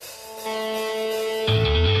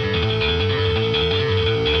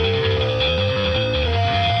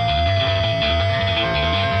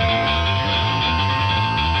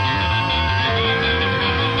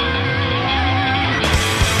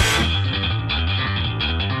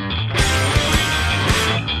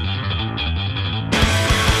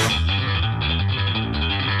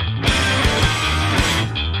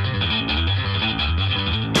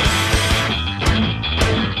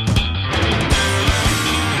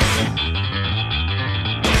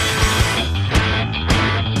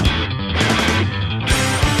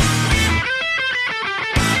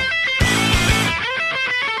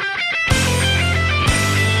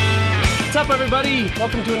everybody.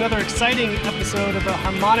 Welcome to another exciting episode of the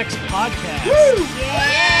HARMONIX podcast. Woo!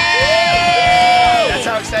 Yeah! That's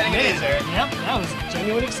how exciting it is, Eric. Yep, that was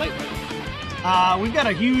genuine excitement. We've got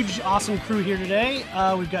a huge, awesome crew here today.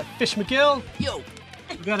 We've got Fish McGill. Yo.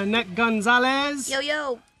 We've got Annette Gonzalez. Yo,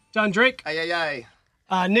 yo. John Drake. Ay, ay,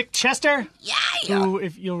 ay. Nick Chester. Yeah. Who,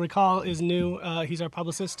 if you'll recall, is new. He's our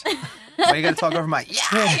publicist. Why you gotta talk over my...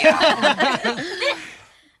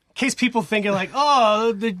 In case people think you're like,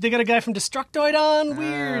 oh, they got a guy from Destructoid on?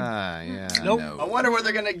 Weird. Yeah. Nope. No. I wonder what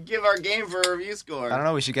they're going to give our game for a review score. I don't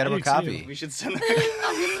know. We should get him a copy. We should send them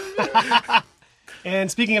a copy.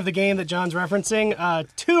 And speaking of the game that John's referencing,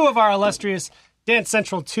 two of our illustrious Dance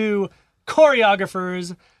Central 2 choreographers,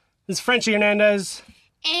 this is Frenchie Hernandez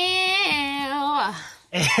Ew.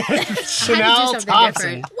 and Chanel Chanel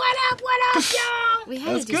Thompson. different. What up, y'all? We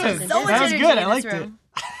had That's to do good. something That different. was good. I liked it.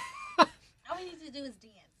 All we need to do is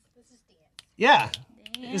dance. Let's just dance. Yeah.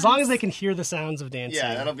 As long as they can hear the sounds of dancing.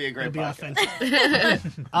 Yeah, that'll be a great it'll be podcast.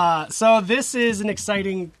 authentic. So this is an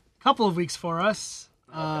exciting couple of weeks for us.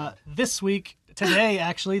 This week, today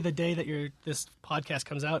actually, the day that this podcast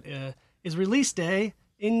comes out, is release day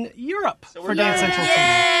in Europe for Dance Central 2.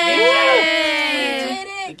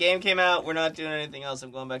 The game came out. We're not doing anything else.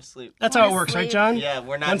 I'm going back to sleep. That's how it works, right, John? Yeah,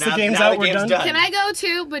 we're not. Once now, the game's now out, the we're game's done? Can I go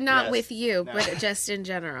too, but not Yes. with you, No. but just in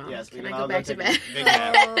general? Yes, we Can can I all go back to take a bed? big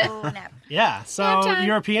nap. Oh, nap. Yeah, so Nap time.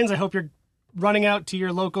 Europeans, I hope you're running out to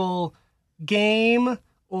your local game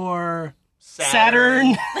or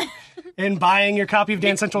Saturn and buying your copy of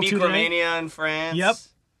Dance Central 2 today. Romania and France. Yep.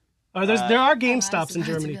 There are game stops in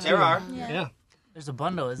Germany, too. There are. Yeah. There's a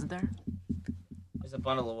bundle, isn't there? There's a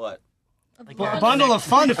bundle of what? Like A bundle of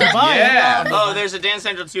fun if you buy Yeah. Oh, there's a Dance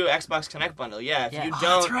Central 2 Xbox Connect bundle. Yeah, if you Oh,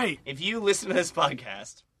 don't, that's right. if you listen to this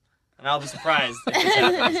podcast, and I'll be surprised if this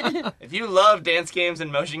happens, if you love dance games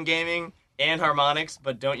and motion gaming and harmonics,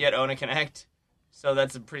 but don't yet own a Connect, so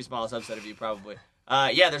that's a pretty small subset of you probably.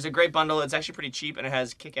 Yeah, there's a great bundle. It's actually pretty cheap, and it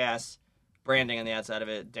has kick-ass branding on the outside of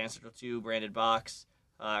it. Dance Central 2 branded box.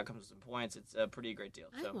 Comes with some points. It's a pretty great deal.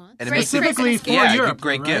 I So. want And some. Specifically for Yeah, Europe,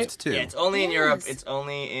 great right? gift, too. Yeah, it's only in Europe. Yes. It's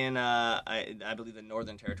only in I believe the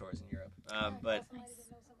northern territories in Europe. But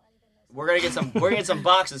we're gonna get some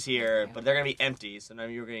boxes here, but they're gonna be empty. So none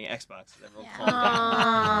of you are getting Xboxes. Everyone calm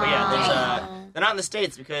down. But yeah, they're not in the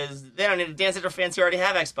States because they don't need a Dance Central fans who already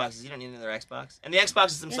have Xboxes. You don't need another Xbox. And the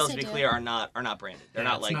Xboxes themselves, Yes, to be I do. clear, are not branded. They're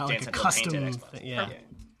not it's like not Dance like a Central custom painted Xboxes. thing, yeah.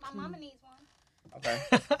 My mama needs one. Okay.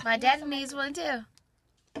 My dad needs one too.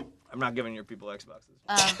 I'm not giving your people Xboxes.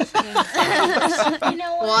 You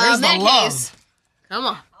know what? Well, Where's in the that love? case, come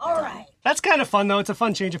on. All right. That's kind of fun, though. It's a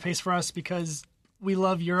fun change of pace for us because we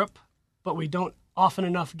love Europe, but we don't often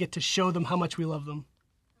enough get to show them how much we love them.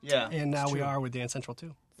 Yeah. And now we are with Dance Central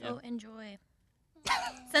 2. So enjoy.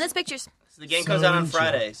 Send us pictures. So the game comes out on So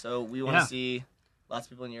Friday, so we want to Yeah. see lots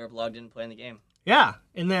of people in Europe logged in playing the game. Yeah.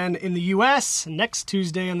 And then in the U.S., next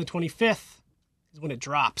Tuesday on the 25th is when it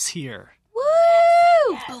drops here. Woo!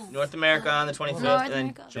 North America on the 25th, North and then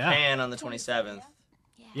America. Japan on the 27th.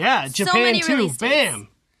 Yeah, Japan many too. release dates. Bam.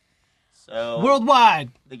 So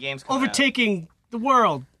Worldwide, the game's coming overtaking the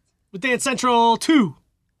world with Dance Central 2.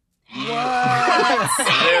 out.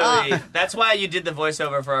 Literally, that's why you did the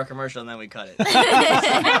voiceover for our commercial, and then we cut it. Oh,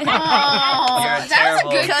 You're a that was a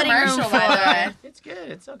terrible- good Cutting room commercial, by the way. It's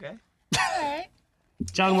good. It's okay.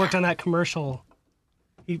 John worked on that commercial.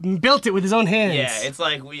 He built it with his own hands. Yeah, it's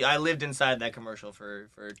like I lived inside that commercial for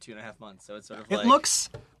 2.5 months, so it's sort of It like looks,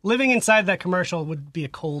 living inside that commercial would be a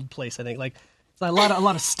cold place, I think. Like, it's a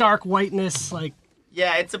lot of stark whiteness, like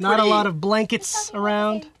yeah, it's a not pretty, a lot of blankets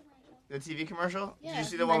around. the TV commercial. Did Yeah, you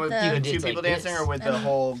see the one like with the- the It's two like people this. dancing, or with the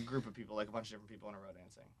whole group of people, like a bunch of different people in a row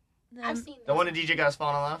dancing? I've seen The one that DJ got us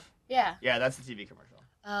falling in love. Yeah. Yeah, that's the TV commercial.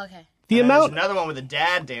 Oh, okay. The And then amount, there's another one with a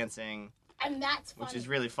dad dancing, And that's funny. which is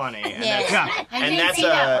really funny. And Yeah. that's, yeah, I and didn't that's see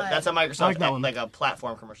that one. that's a Microsoft like that one. like a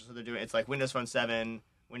platform commercial. So they're doing it's like Windows Phone 7,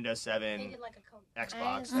 Windows 7, They did like a code.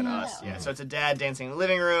 Xbox, I and know us. that Yeah. one. So it's a dad dancing in the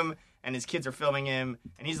living room, and his kids are filming him,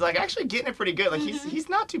 and he's like actually getting it pretty good. Like he's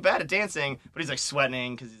not too bad at dancing, but he's like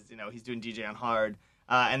sweating because he's doing DJ on hard.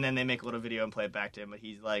 And then they make a little video and play it back to him. But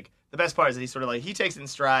he's like, the best part is that he's sort of like, he takes it in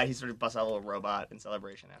stride. He sort of busts out a little robot in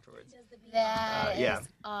celebration afterwards. That yeah. is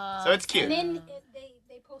So it's cute. And then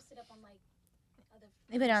they posted up on like other.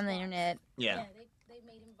 They put it on the internet Yeah. They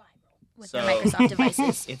made him viral. with So- their Microsoft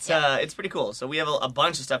devices. It's pretty cool. So we have a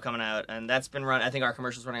bunch of stuff coming out, and that's been run. I think our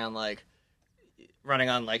commercial's running on like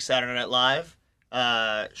Saturday Night Live.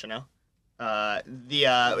 Chanel.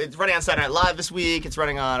 It's running on Saturday Night Live this week. It's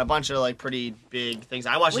running on a bunch of like pretty big things.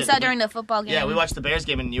 I watched We it. saw during the football game. Yeah, we watched the Bears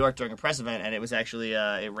game in New York during a press event, and it was actually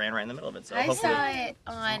it ran right in the middle of it. So I hopefully, saw it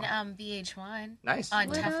on VH1 nice. on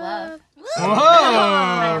Tough Love. Am I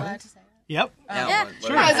Whoa. allowed to say that? Yep. Yeah,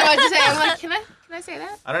 Sure. I was about to say, I'm like, can I say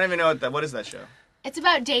that? I don't even know what is that show. It's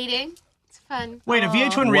about dating. It's fun. Wait, a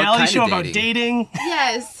VH1 What reality kind show of about dating? dating?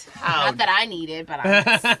 Yes. How? Not that I need it, but I'm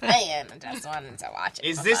just saying. I just wanted to watch it.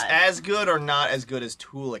 Is for this fun. as good or not as good as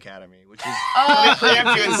Tool Academy, which is Oh,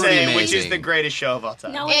 preempt you and say Pretty which is amazing. the greatest show of all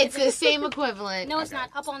time? No, it's the same equivalent. No, it's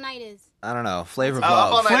not. Up All Night is. I don't know. Flavor of Oh, Up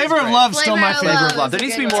All Love. Night is Flavor of great. Love's still my Flavor of favorite. Flavor of Love. Love's There a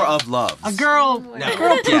needs to be good more one. of love. A girl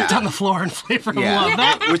pooped Yeah. on the floor in Flavor of Yeah. Love.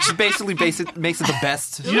 That, Which is basically makes it the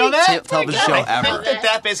best you know that? television show I ever. think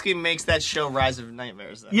that basically makes that show Rise of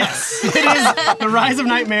Nightmares. Then. Yes, it is the rise of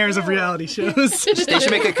nightmares of reality shows. They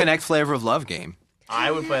should make a Connect Flavor of Love game.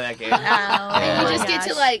 I would play that game. Yeah. You just get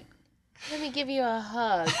to like, let me give you a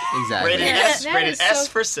hug. Exactly. Rated S. That Rated is S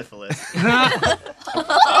so- for syphilis.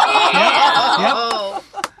 Yep.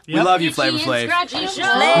 We love you, Flavor Flav. Scratchy He's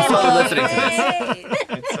probably listening to this.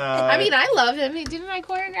 It's, I mean, I love him. Didn't I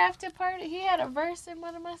choreograph to part? He had a verse in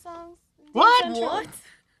one of my songs. What? Dance Central. What?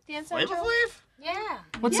 Dance Flavor Central. Flav? Yeah.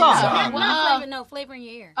 What Yeah. song? Not Wow. flavor, no, flavor in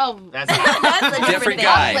your ear. Oh, That's That's a Different thing.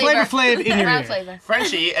 guy. Flavor Flav in your Brown ear. flavor.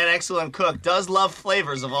 Frenchie, an excellent cook, does love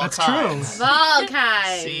flavors of all That's kinds. true. Of all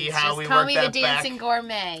kinds. See how Just we call work me that the dancing back?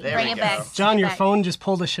 gourmet. There Bring we it go. back. John, your Back. phone just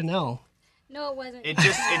pulled a Chanel. No, it wasn't. It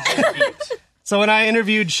just beeped. So when I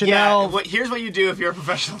interviewed Yeah, Chanel, here's what you do if you're a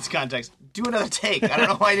professional in this context. Do another take. I don't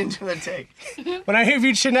know why I didn't do another take. when I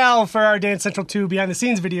interviewed Chanel for our Dance Central 2 behind the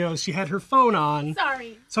scenes videos, she had her phone on.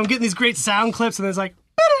 Sorry. So I'm getting these great sound clips, and there's like,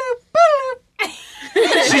 "Boodaloo,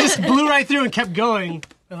 boodaloo." She just blew right through and kept going.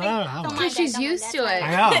 Don't mind Because that, she's don't mind used that. to it.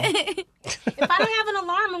 I know. If I don't have an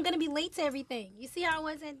alarm, I'm gonna be late to everything. You see how I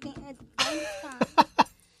was at dance time?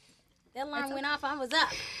 That alarm went off. I was up.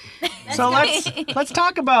 So let's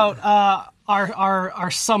talk about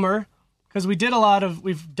our summer, because we've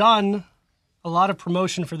done a lot of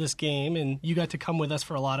promotion for this game, and you got to come with us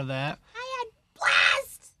for a lot of that. I had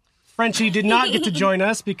blast. Frenchie did not get to join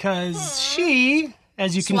us because she,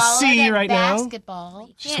 as you can Swallowed see a right now, basketball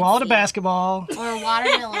swallowed a basketball, or a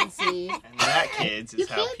watermelon seed. And that, kids, is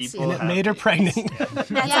how can't see people and it have made her babies. pregnant.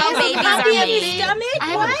 That's Yeah, how I babies have a are puppy in made. my stomach. I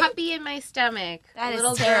have a puppy in my stomach. That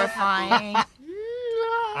Little is girl terrifying.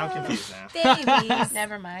 I'm confused now. Babies.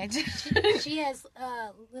 Never mind. She has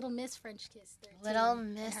Little Miss French Kiss 13. Little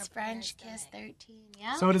in Miss her French stomach. Kiss 13.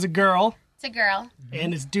 Yeah. So it is a girl, It's a girl.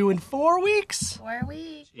 and it's due in 4 weeks. 4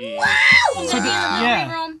 weeks. Jeez. So yeah,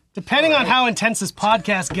 Room. depending on how intense this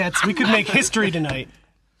podcast gets, we could make history tonight.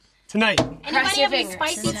 Cross Anybody your have any fingers.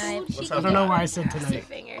 spicy Tonight. food? What's She up? I don't know why I said tonight.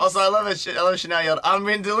 Fingers. Also, I love Chanel yelled, "I'm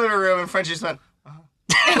in the delivery room," and Frenchie just went,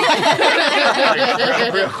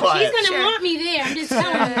 real quiet. She's gonna want me there. I'm just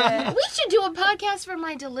telling you. We should do a podcast from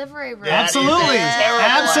my delivery room. That is a Absolutely. terrible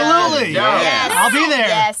Absolutely. idea. No. Yes. I'll be there.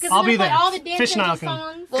 Yes. I'll be We're gonna there. play all the Dance Fish and I'll Central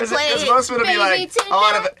come. songs. We'll Because play. most of it would be like Baby a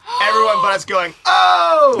lot of everyone but us going,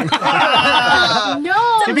 "Oh!"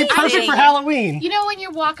 No. It'd be perfect amazing. for Halloween. You know when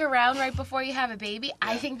you walk around right before you have a baby?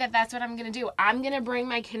 I think that's what I'm going to do. I'm going to bring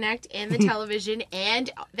my Connect and the television and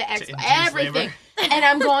the X, induce everything. And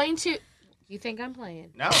I'm going to... You think I'm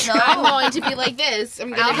playing? No. I'm going to be like this. I'm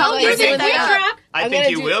going to I'll help be you like do doing that. the Drop. I I'm think gonna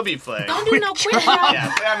you do- will be playing. Don't do no quick drop.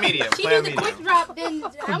 Yeah, play on medium. She Play do on the medium. quick drop, then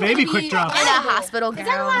I'm baby gonna quick be drop. In a hospital gown.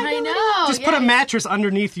 I know. Just put a mattress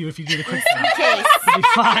underneath you if you do the quick drop. Case. It'll be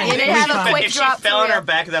fine. It'd It'll be have a fine. quick If she drop fell for on her real.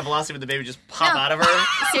 back at that velocity, would the baby just pop No. out of her?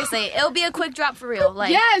 Seriously, it'll be a quick drop for real.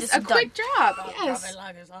 Like Yes, just a done. quick drop. Yes.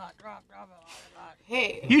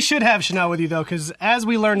 Hey. You should have Chanel with you, though, because as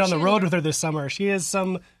we learned on the road with her this summer, she has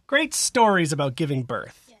some great stories about giving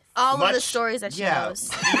birth. All of the Much- stories that she Yeah, knows.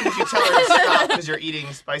 even if you tell her to stop because you're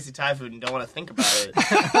eating spicy Thai food and don't want to think about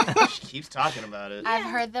it, she keeps talking about it. I've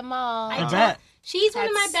heard them all. I bet. She's one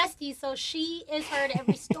of my besties, so she is heard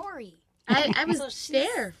every story. I was So she's-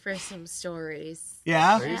 there for some stories.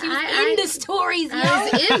 Yeah? She was in the stories, yo. I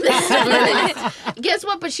was in the stories. Guess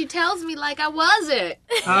what? But she tells me like I wasn't.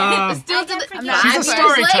 Still to the, I'm not- five She's a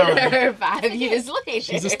years storyteller. later, 5 years later.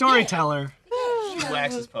 She's a storyteller. She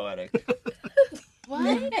waxes poetic.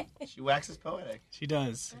 What? She waxes poetic. She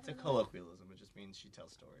does. It's a colloquialism. It just means she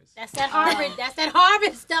tells stories. That's that Harvard. That's that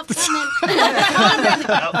Harvard stuff coming.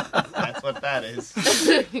 Well, that's what that is.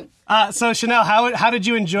 So, Chanel, how did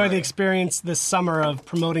you enjoy the experience this summer of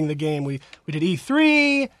promoting the game? We did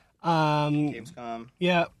E3. Gamescom.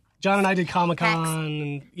 Yeah. John and I did Comic-Con.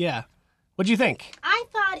 And yeah. What'd you think? I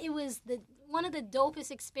thought it was one of the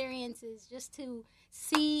dopest experiences just to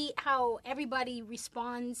see how everybody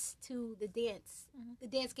responds to the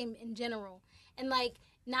dance game in general, and like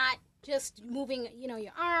not just moving,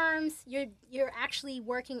 your arms. You're actually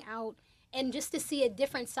working out, and just to see a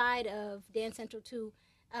different side of Dance Central 2.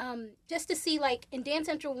 Just to see, like, in Dance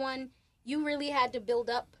Central 1, you really had to build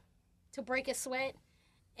up to break a sweat,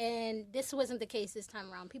 and this wasn't the case this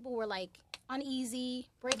time around. People were, like, uneasy,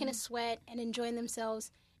 breaking a sweat, and enjoying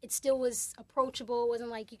themselves. It still was approachable. It wasn't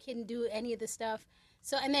like you couldn't do any of the stuff.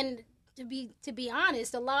 So, and then, to be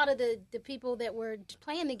honest, a lot of the people that were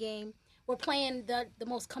playing the game were playing the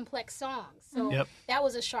most complex songs. So that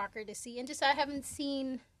was a shocker to see. And just I haven't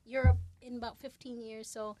seen Europe in about 15 years,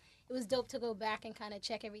 so it was dope to go back and kind of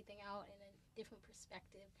check everything out in a different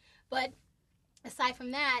perspective. But aside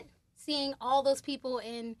from that, seeing all those people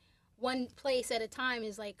in one place at a time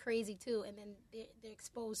is like crazy too. And then they're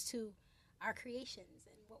exposed to our creations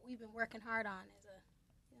and what we've been working hard on as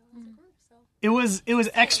a group. So It was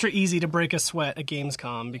extra easy to break a sweat at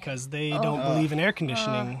Gamescom because they don't believe in air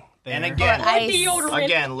conditioning there. And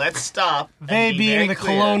again, let's stop. They being the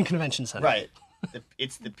Cologne Convention Center. Right.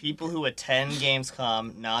 It's the people who attend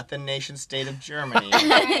Gamescom, not the nation state of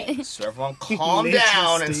Germany. So everyone calm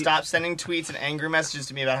down and stop sending tweets and angry messages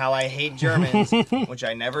to me about how I hate Germans, which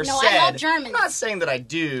I never said. I love Germans. I'm not saying that I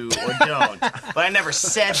do or don't, but I never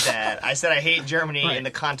said that. I said I hate Germany in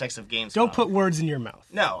the context of Gamescom. Don't put words in your mouth.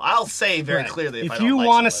 No, I'll say very clearly if I don't you like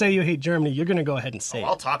want to somebody. say you hate Germany, you're going to go ahead and say it.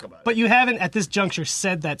 I'll talk about it. But you haven't, at this juncture,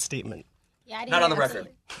 said that statement. yeah, I didn't Not on the ever record.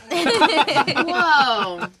 see it.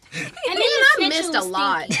 Whoa. And I missed a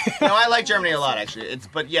lot. No, I like Germany a lot, actually.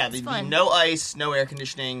 But the fun. no ice, no air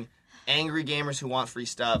conditioning, angry gamers who want free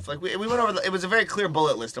stuff. Like we went over. It was a very clear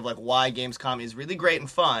bullet list of like why Gamescom is really great and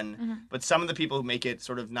fun, but some of the people who make it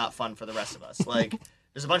sort of not fun for the rest of us. Like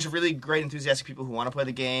there's a bunch of really great, enthusiastic people who want to play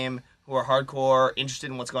the game, who are hardcore, interested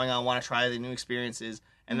in what's going on, want to try the new experiences,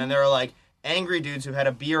 and then there are like angry dudes who had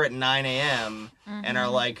a beer at 9 a.m. and are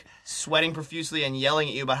like sweating profusely and yelling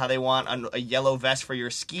at you about how they want a yellow vest for your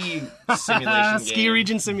ski simulation game. Ski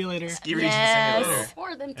region simulator. Ski region simulator.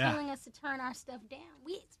 Or them telling us to turn our stuff down.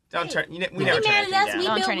 Don't turn. We Don't never be turn mad at anything us. down. We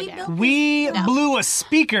Don't turn built, it we down. built. We blew a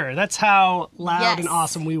speaker. That's how loud and Yes.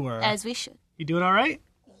 awesome we were. As we should. You doing all right?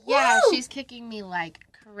 Yeah, Woo! she's kicking me like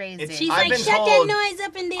crazy. She's I've like, been shut told- that noise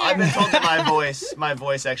up in there. I've been told that my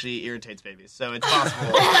voice actually irritates babies, so it's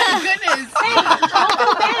possible. Goodness.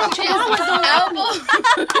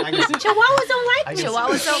 Chihuahuas don't like me.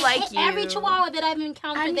 Chihuahuas don't like you. Every Chihuahua that I've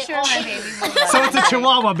encountered, I'm they sure all my like me. baby will. So it's a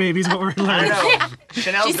Chihuahua babies, what we're I learning. know.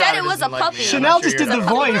 Chanel's She said daughter it was doesn't a like puppy. me. I'm Chanel not just sure did the you're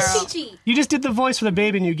voice. Chi-Chi. You just did the voice for the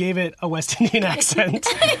baby and you gave it a West Indian accent.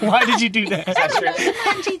 Why did you do that? That's true.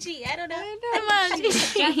 Come on, Chi-Chi. I don't know. Come on,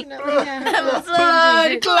 Gigi.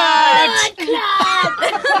 Blood Blood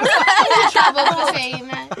trouble for saying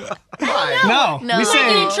that. Why? No, No. we I get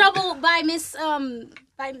say in trouble by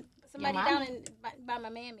by somebody mom? down in by my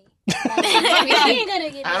mammy. She ain't gonna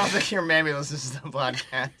get I don't me. think your mammy listens to the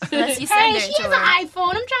podcast. Unless you send Hey, her she to has an her. iPhone.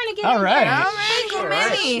 I'm trying to get all her. right. Alright, go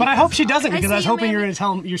Mammy. But I hope she doesn't because I was see you, hoping you were Mammy.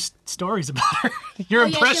 going to tell your stories about her. Your Oh,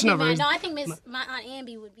 yeah, impression she'll of be her. mad. is- No, I think my Aunt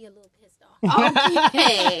Ambi would be a little pissed off.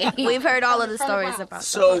 Hey, we've heard all of the From the stories Bronx. about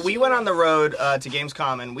So we went on the road to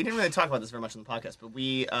Gamescom, and we didn't really talk about this very much on the podcast, but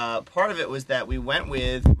we part of it was that we went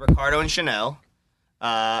with Ricardo and Chanel,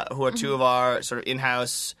 who are two of our sort of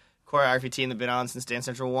in-house choreography team that have been on since Dance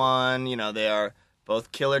Central 1. You know, they are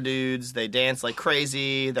both killer dudes. They dance like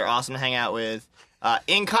crazy. They're awesome to hang out with.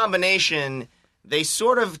 In combination, they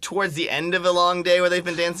sort of, towards the end of a long day where they've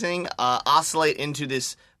been dancing, oscillate into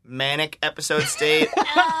this manic episode state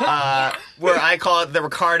where I call it the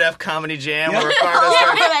Ricardo Comedy Jam, where Ricardo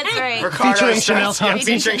starts... That's right. Ricardo Featuring starts- Chanel yeah, Thompson.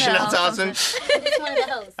 featuring Chanel Thompson. It's one of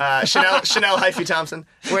the hosts. Chanel Hyphy Thompson,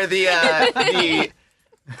 where the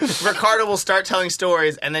Ricardo will start telling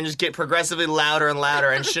stories and then just get progressively louder and louder,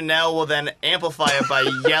 and Chanel will then amplify it by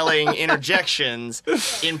yelling interjections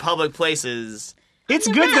in public places. It's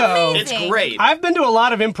good, though. It's great. I've been to a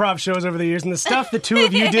lot of improv shows over the years, and the stuff the two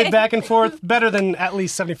of you did back and forth, better than at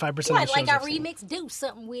least 75% of the What, shows like our I've seen. remix? Do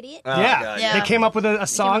something with it. Oh, Yeah. God, Yeah. They came up with a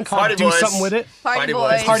song called Party Do Boys. Something With It. Party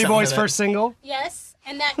Boys. Party Something Boys' with it. first single. Yes.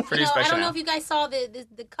 And that, Produced by I don't know Chanel. if you guys saw the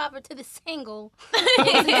cover to the single.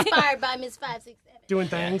 It was inspired by Miss 567. Doing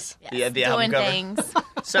things. Yeah, the album Doing cover. things.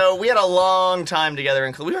 So we had a long time together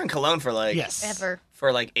in Cologne. We were in Cologne for like Yes. Ever.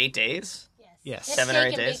 for like 8 days. Yes. That 7 or 8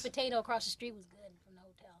 steak and days. baked potato across the street was good from the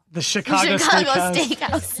hotel. The Chicago Chicago Steakhouse.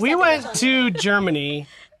 Steakhouse. We went to Germany,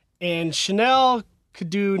 and Chanel could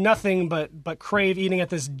do nothing but crave eating at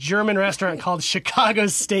this German restaurant called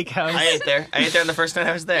Chicago's Steakhouse. I ate there. The first night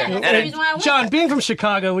I was there. That's And the reason why I went. John, being from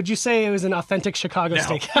Chicago, would you say it was an authentic Chicago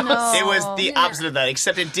steakhouse? It was the opposite of that,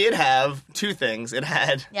 except it did have two things. It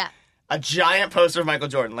had a giant poster of Michael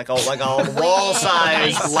Jordan, like a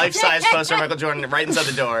wall-size, life-size poster of Michael Jordan right inside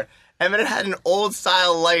the door. And then it had an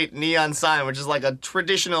old-style light neon sign, which is like a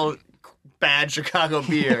traditional bad Chicago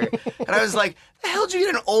beer. And I was like, the hell did you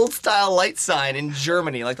get an old-style light sign in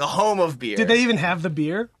Germany, like the home of beer? Did they even have the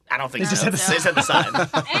beer? I don't think They just so. had the They just had the sign.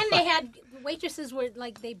 And they had waitresses were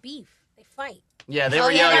like they beef, they fight. Yeah, they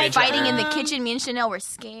were yelling at each fighting other. in the kitchen. Me and Chanel were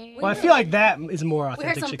scared. Well, I feel like that is more We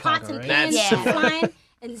heard authentic some Chicago, pots and right? pans That's- flying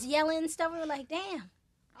and yelling and stuff. We were like, damn.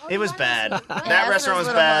 all It you was want bad. is- That restaurant was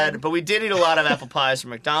little bad, fun. but we did eat a lot of apple pies from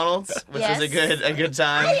McDonald's, which was a good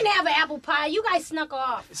time. I didn't have an apple pie. You guys snuck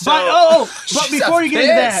off. But before you get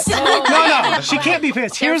into that, pissed. no, she can't be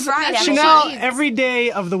pissed. They're Here's fried apple Chanel. pies. Every day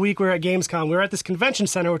of the week, we're at Gamescom. We were at this convention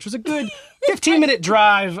center, which was a good 15-minute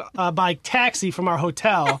drive by taxi from our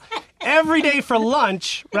hotel. Every day for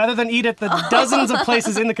lunch, rather than eat at the dozens of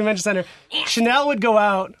places in the convention center, Chanel would go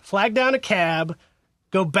out, flag down a cab,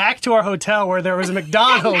 go back to our hotel where there was a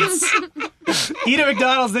McDonald's, eat at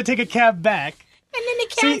McDonald's, then take a cab back. And then the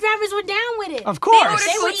cab drivers were down with it. Of course. ordered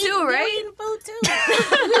They were food too, eating, right? They were eating food too.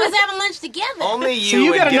 We was having lunch together. Only you. So you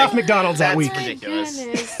would got get- enough McDonald's that That's week.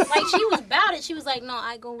 ridiculous. Like she was about it. She was like, "No,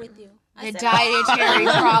 I go with you." I The said, dietary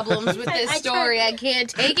problems with this I story. I can't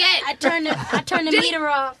take it. I turned the meter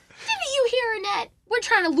off. Didn't you hear, Annette? We're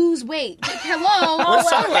trying to lose weight. Like, hello. Let's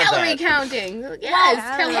talk about Calorie that. counting. Yes.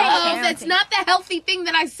 Yeah, Hello. counting. That's not the healthy thing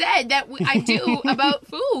that I said that I do about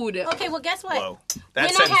food. Okay, well, guess what? Whoa. That When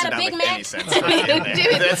I sentence had did a not Big make any Mac- sense.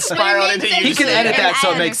 Dude, That spiraled into You You can edit that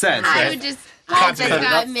so it I makes sense. I Right? would just Content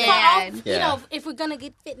got enough. mad. You Yeah. know, if we're gonna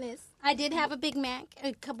get fitness, I did have a Big Mac,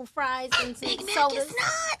 a couple fries, and some sodas.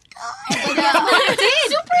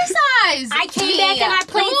 Supersize. I came back and I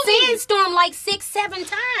played Sandstorm like 6-7 times.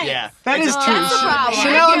 Yeah. That is true. That's the problem.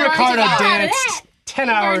 Chanel and You Ricardo burned it off. danced 10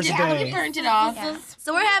 hours a You day. burnt it off.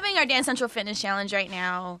 So we're having our Dance Central Fitness Challenge right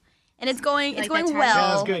now, and it's going Like that going time.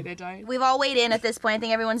 well. Yeah, it's good. We've all weighed in at this point. I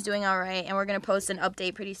think everyone's doing all right, and we're gonna post an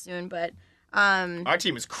update pretty soon. But Our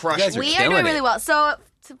team is You crushing. guys are we are killing doing it. really well. So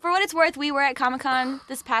for what it's worth, we were at Comic-Con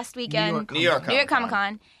this past weekend. New York New York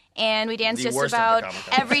Comic-Con, and we danced The just worst of the about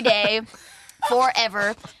Comic-Con. every day,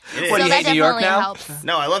 forever. It is. What, so you that hate New York definitely now? helps.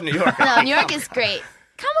 No, I love New York. No, New York is great.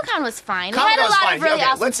 Comic-Con was fine. We had a Comic-Con's lot fine. of really Okay,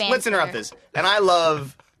 awesome let's fans interrupt there. this. And I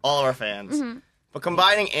love all of our fans. Mm-hmm. But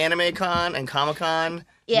combining Anime Con and Comic Con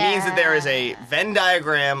Yeah. means that there is a Venn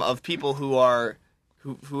diagram of people who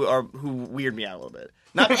weird me out a little bit.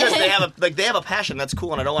 Not because they have a passion, that's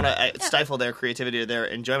cool, and I don't want to stifle their creativity or their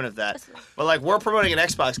enjoyment of that. But like we're promoting an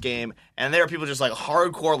Xbox game, and there are people just like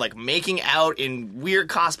hardcore, like making out in weird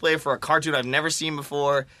cosplay for a cartoon I've never seen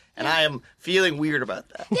before, and I am feeling weird about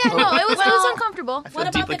that. Yeah, no, it was uncomfortable. feel What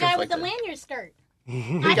about deeply the guy with the conflicted. lanyard skirt?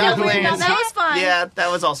 The guy felt with weird the about That was fun. Yeah,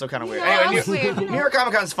 that was also kind of weird. No, that Anyway, was weird. New York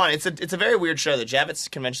Comic Con is fun. It's a very weird show. The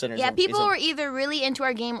Javits Convention Center. Yeah, people is a- were either really into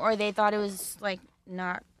our game or they thought it was like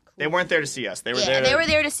not cool. They weren't there to see us. They were Yeah, there. they to were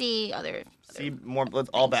there to see other. see more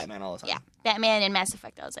all Batman all the time. Yeah, Batman and Mass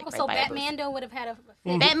Effect. I was like, Also, right by our booth. Batmando would have had a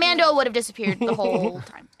Batmando would have disappeared the whole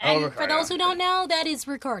time. And for those who don't know, that is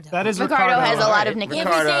Ricardo. That is Ricardo has a lot of Right. nicknames.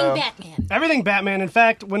 Ricardo. Everything Batman. Everything Batman. In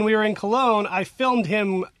fact, when we were in Cologne, I filmed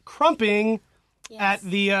him crumping at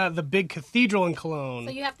the big cathedral in Cologne.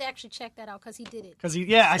 So you have to actually check that out because he did it. Because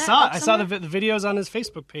I saw the videos on his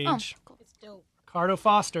Facebook page. It's dope. Ricardo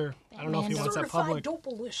Foster. I don't know if he Batman. wants that public.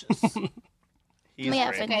 Dopalicious. He's Yeah,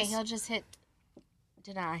 great. Okay, he'll just hit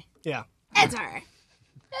deny. Yeah. It's alright.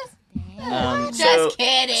 So, Just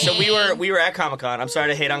kidding. So we were at Comic Con. I'm sorry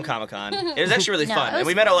to hate on Comic Con. It was actually really No, fun, it was and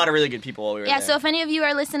we met a lot of really good people while we were Yeah, there. so if any of you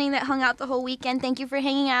are listening that hung out the whole weekend, thank you for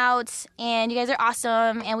hanging out. And you guys are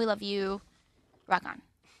awesome, and we love you. Rock on.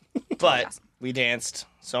 but awesome. we danced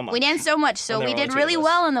so much. We danced so much, so Well, there we were did only two really of us.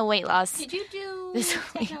 well in the weight loss. Did you do This-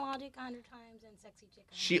 Technologic 100 times and Sexy Chicken?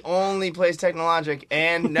 She only plays Technologic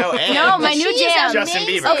and no. No, my new jam. Justin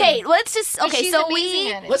Bieber. Okay, let's just. Okay, She's so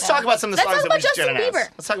amazing at it, Let's though. talk about some of the Let's songs talk that we about Justin just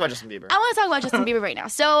Bieber. Let's talk about Justin Bieber. I want to talk about Justin Bieber right now.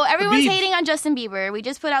 So everyone's Beef. hating on Justin Bieber. We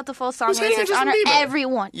just put out the full song Who's hating list on to honor Justin Bieber?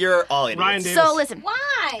 everyone. You're all idiots. Ryan Davis. So listen.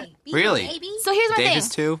 Why? Be Really? Baby? So here's my Davis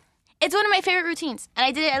thing. too. It's one of my favorite routines, and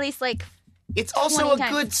I did it at least like. It's also 20 a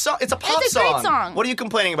times. good song. It's a pop It's a great song. What are you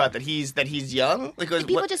complaining about? That he's young? Because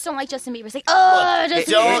People what- just don't like Justin Bieber. It's like, oh,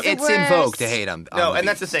 Justin Bieber's the It's in vogue worst. to hate him. No, and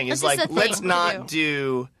that's the thing. Is That's just like, the let's thing to not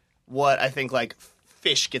do what I think like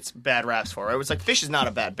Fish gets bad raps for. Right? It was like Fish is not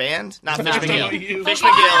a bad band. Not Fish Not McGill. you. Fish I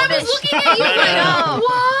McGill. was looking at you like,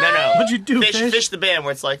 what? No. What'd you do, Fish? Fish? Fish the band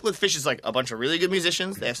where it's like, look, Fish is like a bunch of really good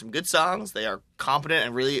musicians. They have some good songs. They are competent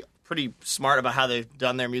and really pretty smart about how they've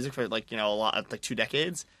done their music for like, a lot, like 2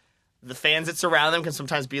 decades. The fans that surround them can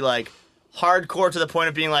sometimes be like hardcore to the point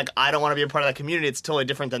of being like, I don't want to be a part of that community. It's totally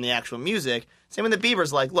different than the actual music. Same with the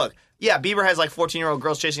Bieber's like, look, yeah, Bieber has like 14-year-old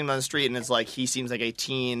girls chasing him down the street, and it's like he seems like a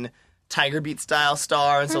teen Tiger Beat style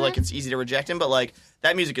star, and so like it's easy to reject him. But like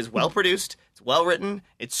that music is well produced, it's well written,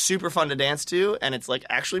 it's super fun to dance to, and it's like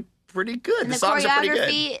actually pretty good. And the the songs are pretty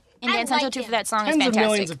choreography good. in I Dance Central like 2 it. for that song is Tens of fantastic.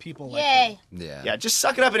 millions of people. Like Yay. Yeah. Yeah, just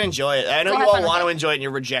suck it up and enjoy it. I know Go you have all fun with want to it. enjoy it, and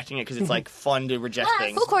you're rejecting it because it's like fun to reject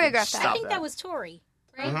things. Who choreographed that? Stop I think that was Tori,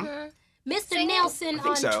 right? Mm-hmm. Mr. Sing it. Nelson I think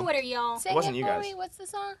on so. Twitter, y'all. Sing wasn't it you for guys. me. What's the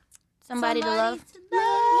song? Somebody to love. to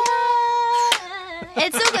love.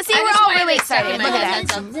 It's so good. See, I we're just all wanted really to start excited. in Look my at head.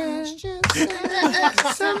 that. Somebody to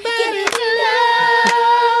Somebody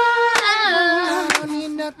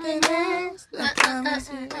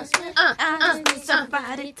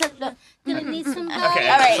to love. Gonna need somebody. Okay,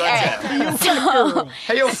 All right, so all that's right. it.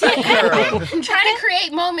 Hey, yo, fat girl. I'm trying to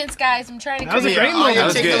create moments, guys. I'm trying to That was a create great moment. That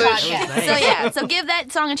was good. podcast. So yeah, so give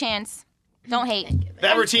that song a chance. Don't hate.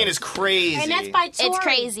 That routine is crazy. And that's by Tori. It's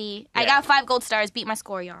crazy. I Yeah. got 5 gold stars. Beat my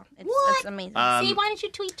score, y'all. It's amazing. See, why don't you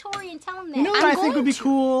tweet Tori and tell him that? You know what I think would be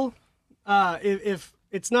cool? If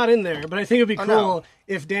it's not in there, but I think it would be cool no.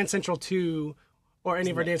 if Dance Central 2 or any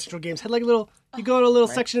of our Dance Central games had like a little, you go to a little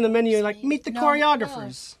section in the menu and like meet the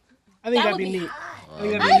choreographers. I think that'd That would be be neat. hot. I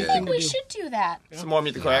think that'd be I a neat thing think to we do. should do that. Some more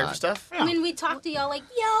Meet the Choreographer stuff. When we talk to y'all, like,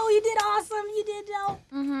 yo, you did awesome. You did dope.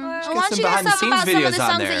 Why some don't you guys behind the talk scenes about some of videos the on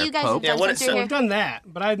songs there, that you guys Pope. have done Yeah, since you're We've here? done that,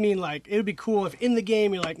 but I mean, like, it would be cool if in the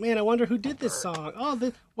game you're like, man, I wonder who did this song. Oh,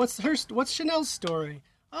 what's Chanel's story?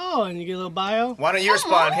 Oh, and you get a little bio. Why don't you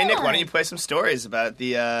respond? Hey, Nick, why don't you play some stories about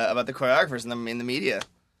the choreographers in the media?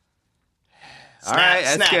 All right,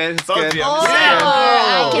 that's good. That's Both good. of you. Oh, Yeah.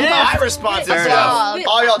 I can My vote. response is Good no. job.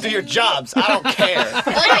 All y'all do your jobs. I don't care.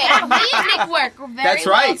 Okay, me and Nick work very That's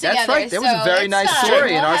well right. together. That's right. There was a so very it's nice fine. story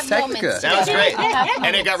in We'll Ars have Technica. moments That was together. great. We'll have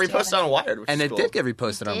And it got moments reposted on Wired, which And is it cool. did get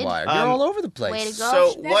reposted on Did? Wired. You're all over the place. Way to go. So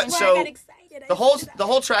That's what? why I So got excited. the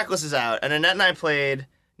whole track list is out, and Annette and I played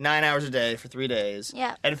 9 hours a day for 3 days.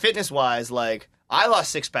 Yeah. And fitness wise, like I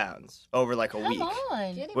lost 6 pounds over like a week, Come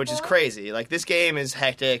on. which is crazy. Like this game is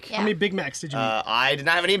hectic. Yeah. How many Big Macs did you eat? I did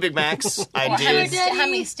not have any Big Macs. I How many, did how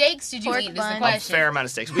many steaks did you Pork eat? Is the bun. a question. fair amount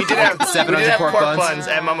of steaks. We did have 700 pork pork buns. buns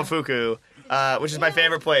at Momofuku, which is my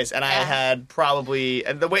favorite place, and I had probably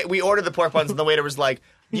and the way we ordered the pork buns, and the waiter was like,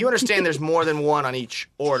 "Do you understand? There's more than one on each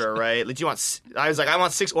order, right? Like, do you want?" I was like, "I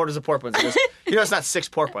want 6 orders of pork buns." He goes, it's not 6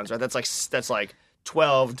 pork buns, right? That's like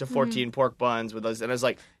 12 to 14 pork buns with those. And I was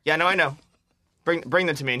like, "Yeah, no, I know. Bring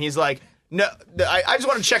them to me." And he's like, "No, I just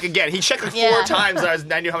want to check again." He checked like 4 Yeah. times,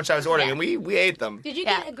 and I knew how much I was ordering, and we ate them. Did you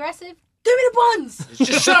Yeah. get aggressive? Give me the buns.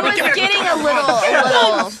 Just shut up and I give was me getting a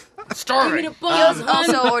little. starving. Give me the buns. He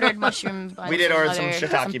also ordered mushroom buns. We did and order some other-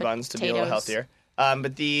 shiitake some buns to be a little potatoes.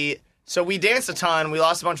 healthier. So we danced a ton. We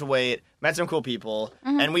lost a bunch of weight. Met some cool people,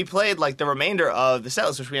 and we played like the remainder of the set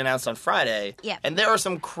list, which we announced on Friday. Yeah. And there are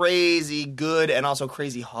some crazy good and also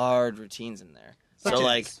crazy hard routines in there. So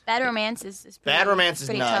like, Bad Romance is pretty, Bad Romance is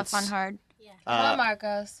pretty nuts. tough on hard. Come on,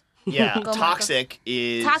 Marcos. yeah, Go Toxic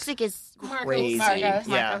is Toxic is crazy. Marcos. Yeah,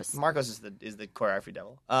 Marcos. Marcos is the choreography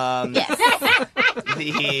devil. Yes. That's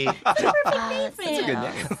a good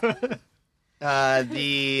name.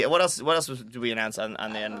 What else did we announce on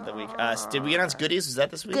the end of the week? Did we announce goodies? Was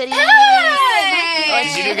that this week? Goodies.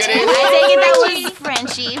 Did you do goodies? I take it that was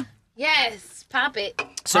Frenchie. Yes, pop it.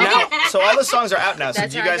 So now, so all the songs are out now. So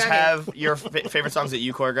That's do you how I guys got have your favorite songs that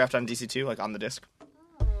you choreographed on DC2, like on the disc?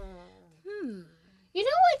 You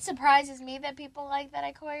know what surprises me that people like that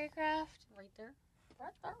I choreographed? Right there.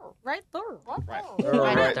 Right there.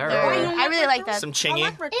 Right there. I really like that. Some chingy.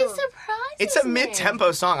 It surprises It's a me.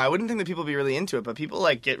 mid-tempo song. I wouldn't think that people would be really into it, but people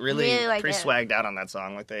like get really like pretty it. swagged out on that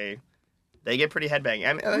song. Like they get pretty headbanging.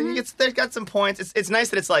 I mean, they've got some points. It's nice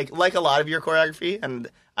that it's like a lot of your choreography, and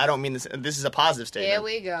I don't mean this. This is a positive statement. Here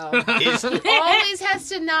we go. Is- Always has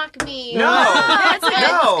to knock me. No, Let's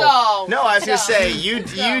go. No, I was gonna Go. say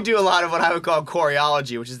you do a lot of what I would call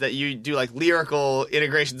choreology, which is that you do like lyrical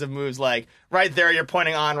integrations of moves, like right there you're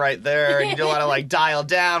pointing on right there, and you do a lot of like dial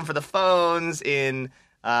down for the phones in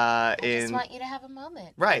I just want you to have a moment.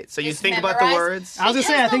 right. So you Just think about the memorize- words. I was gonna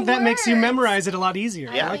say, I Because think the that makes you words. memorize it a lot easier.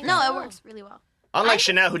 Yeah. I like No, it works really well. Unlike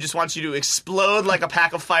Chanel, who just wants you to explode like a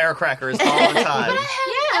pack of firecrackers all the time.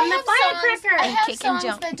 I'm the firecracker. I have Kick and songs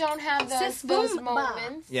jump. that don't have Sis those boom ba.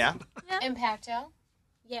 moments. Yeah. Impacto.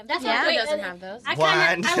 Yeah, that's Yeah. how It doesn't have those. I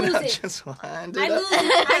lose it. Just wind I it lose up.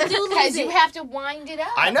 it. I do lose Because you it. have to wind it up.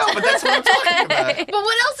 I know, but that's what I'm talking about. But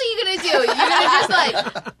what else are you gonna do? You're gonna just like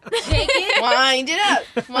Shake it. wind it up.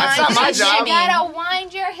 Wind not my it. job. You gotta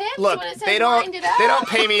wind your hips Look, when it says they don't wind it up. they don't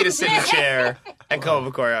pay me to sit in a chair and come up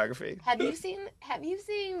with choreography. Have you seen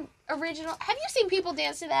original? Have you seen people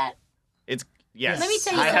dance to that? It's yes. Let me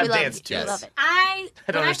tell you I something. have We love danced it. to We it. love it. I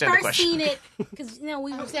don't when I understand the first question. seen it, because we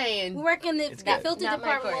I'm saying. work in the good. filter Not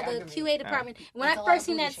my department, or the choreography. QA department. When It's a I lot first of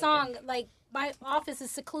seen booty that song, like my office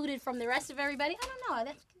is secluded from the rest of everybody. I don't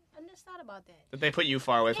know. I just thought about that. Did they put you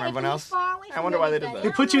far away from Yeah, everyone it was else? far away I from wonder why they did everybody.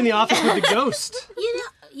 that. They put you in the office with the ghost. You know,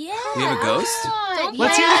 yeah. You have a ghost?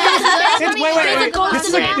 Let's hear the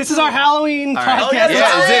ghost. Wait. This is our Halloween All right. podcast. Yeah, it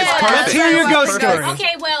is. Let's Perfect. hear your ghost story.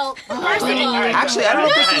 Okay, well, first of all, Actually, I don't know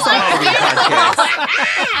if this is a Halloween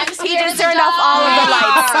podcast. He just turned off all of the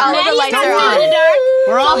lights. All of the lights are on.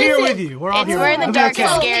 We're all here with you. We're all here. We're in the with dark. you.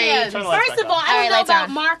 It's Okay. scary. first of all, I All right, don't know lights about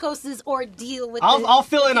on. Marcos's ordeal with I'll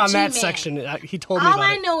fill in on that G-Man. section. He told me All about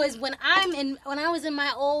I it. know is when I was in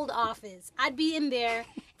my old office, I'd be in there,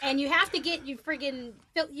 and you have to get you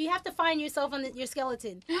have to find yourself on your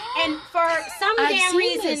skeleton. And for some I've damn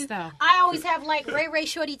seen this, reason, though. I always have like Ray,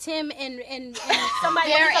 Shorty, Tim, and somebody.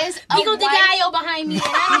 There is a Pico de white- Gallo behind me, and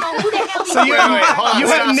I don't know who the hell he So is. you Wait, hold on, you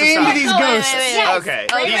stop, have stop, named stop. these Wait, wait, ghosts. wait, wait. Yes. Okay,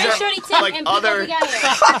 Ray, these Ray, are Shorty, Tim, like and Pico other. de Gallo.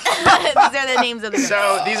 These are the names of the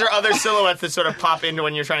So these are other silhouettes that sort of pop into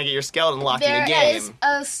when you're trying to get your skeleton locked in There the game.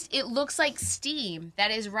 is it looks like steam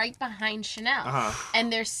that is right behind Chanel,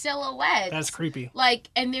 and their silhouettes. That's creepy. Like,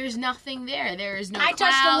 and there's nothing there. There is no I cloud.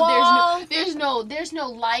 touched the wall. There's no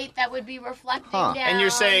light that would be reflecting down. And you're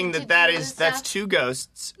saying to that do is the that's stuff. two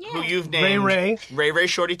ghosts who you've Ray named Ray. Ray,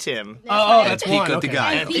 Shorty, Tim, Oh, that's Pico one. de Okay. Gallo.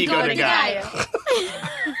 and Pico de Gallo.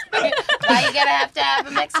 Why you gotta have to have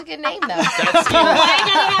a Mexican name though? I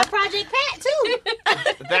gotta have Project Pat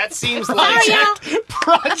too. That seems like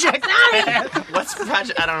Project. what's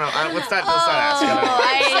project? I don't know. Let's not ask. I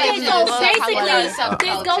don't know. Okay, so What basically,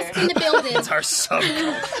 there's ghosts in the building. It's our sub.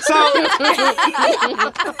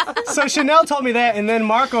 So Chanel told me that, and then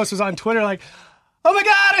Marcos was on Twitter like, "Oh my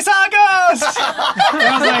God, I saw a ghost!" And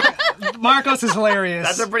I was like, "Marcos is hilarious."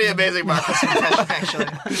 That's a pretty amazing Marcos impression,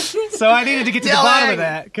 actually. So I needed to get to the Yelling. bottom of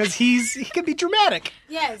that because he can be dramatic.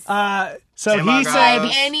 Yes. So Tim he Marcos. said,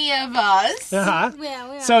 Any of us? uh-huh.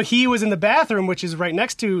 Yeah. So he was in the bathroom, which is right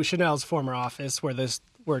next to Chanel's former office, where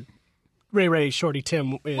Ray Shorty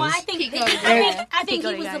Tim is. Well, I think Pico I de think, Gallo. I think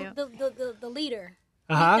Pico he de was the leader.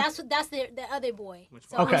 Uh-huh. That's the other boy.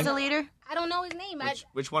 So Okay. Who's the leader? I don't know his name.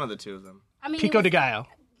 Which one of the two of them? I mean, Pico it de was- Gallo.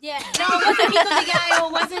 Yeah, no, it wasn't Pico de Gallo.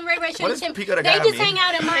 It wasn't Ray What Shorty does Tim. Pico de They Gallo just mean? hang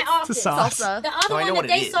out in my office. It's a sauce. Salsa. The other No, I know one what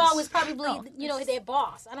that it they is. saw was probably, their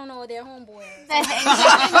boss. I don't know, their homeboy. That hangs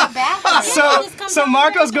out in the bathroom. just comes So out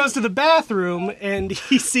Marcos there. goes to the bathroom and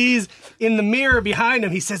he sees in the mirror behind him,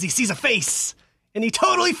 he says he sees a face. And he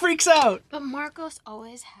totally freaks out. But Marcos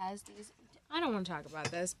always has these. I don't want to talk about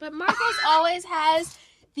this, but Marcos always has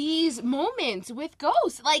these moments with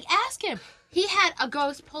ghosts. Like, ask him. He had a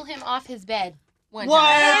ghost pull him off his bed one What?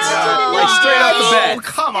 time. Like straight off the bed. Oh,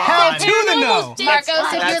 come on. How to the no? Marcos, if that's you're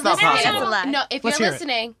not listening, possible. That's a no, if Let's you're hear it.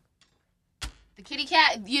 listening, the kitty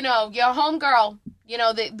cat, your homegirl,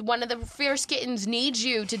 one of the fierce kittens needs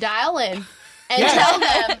you to dial in and tell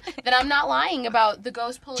them that I'm not lying about the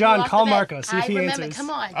ghost pulling John, you off call the bed. Marcos, see if I he remember. answers. Come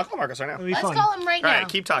on. I'll call Marcos right now. It'll be Let's fun. call him right All now. right,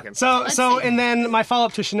 keep talking. So, Let's see. and then my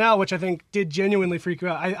follow-up to Chanel, which I think did genuinely freak you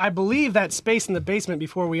out. I believe that space in the basement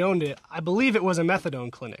before we owned it, I believe it was a methadone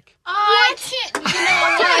clinic. Oh, I can't. You know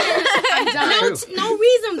what? I'm done. No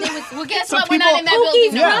reason. They was Well, guess So what? We're not in that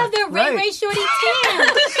Pookie's building. Yeah, brother, right. Ray Shorty Tim.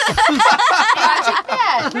 Project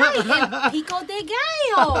Pat. Right, and Pico de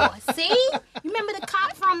Gallo. See? You remember the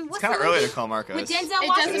cop from It's what's kind of the early movie? to call Marcos. With Denzel It doesn't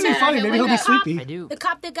Washington. It'd be funny. He'll Maybe he'll be wake up. sleepy. I do. The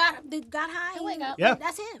cop that got high. He'll wake up. Yeah.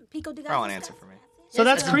 That's him. Pico de Gallo. Probably won't answer for me. So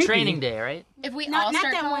that's It's creepy. Training Day, right? If we all Not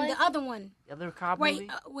start that calling, one. The other one. The other cop Where, movie?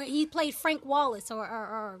 where he played Frank Wallace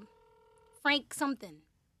or Frank something.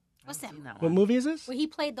 What's that? Seen that What one. movie is this? Where he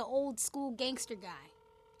played the old school gangster guy.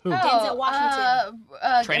 Who? Denzel Washington.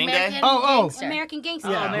 Training Day? American Oh. Gangster. American Gangster.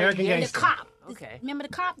 Yeah, American The Gangster. cop. Okay. Remember the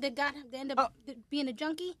cop that ended up being a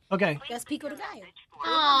junkie? Okay. That's Pico de Gallo.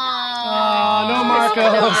 Oh, no Gross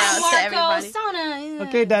Marcos. to everybody. Sona.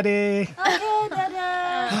 Okay, daddy. Okay, da-da. We're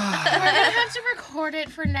gonna have to record it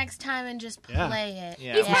for next time and just Yeah. play it.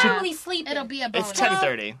 Yeah. He's we should- probably sleeping. It'll be a bonus. It's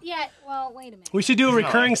 10:30. Yeah, well, wait a minute. We should do a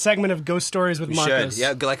recurring segment of ghost stories with We Marcos. should.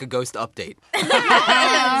 Yeah, like a ghost update.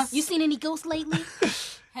 You seen any ghosts lately?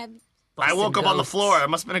 Have I woke up on the floor. It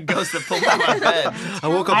must have been a ghost that pulled out my bed. I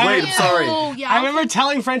woke up late. I'm sorry. I remember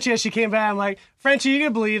telling Frenchie as she came back, I'm like, Frenchie, you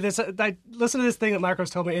gonna believe this? I listened to this thing that Marcos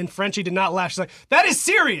told me, and Frenchie did not laugh. She's like, that is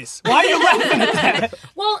serious. Why are you laughing at that?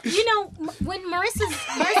 Well, when Marissa's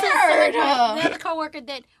another coworker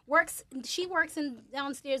that works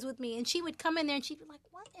downstairs with me, and she would come in there and she'd be like,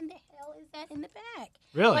 what in the hell is that in the back?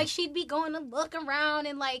 Really? Like, she'd be going to look around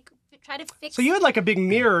and, like, try to fix So you had, like, a big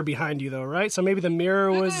mirror behind you, though, right? So maybe the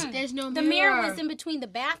mirror was... There's no mirror. The mirror was in between the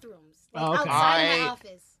bathrooms, like Oh, okay. outside my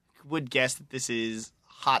office. Would guess that this is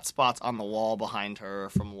hot spots on the wall behind her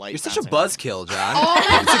from light. You're such a bouncing. buzzkill, John.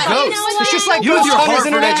 It's a ghost. It's just like You with Ghost your Hunters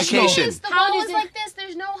Harvard International. education. The wall is like this.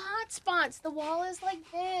 There's no hot spots. The wall is like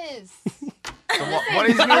this. What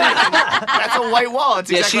is that's a white wall. It's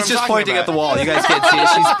Yeah, exactly she's what just I'm talking pointing about. at the wall. You guys can't see it.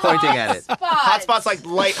 She's pointing at it. Hot spots like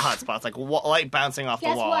light hot spots, like light bouncing off the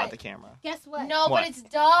Guess wall what? at the camera. Guess what? No, What? but it's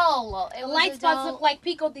dull. It The was light a spots dull- look like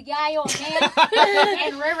Pico de Gallo, man.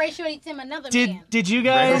 And Ray Ray showed it to him, another man. Did you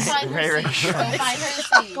guys... Go find Ray her Ray seat. Go Short. find her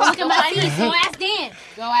seat. Go look at my find her feet. Go seat. ask Dan.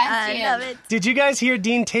 Go ask I him. love it. Did you guys hear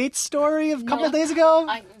Dean Tate's story a couple days ago?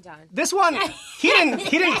 I'm done. This one, he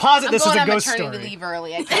didn't posit this as a ghost I'm story. going on maternity leave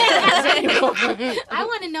early. I can't. I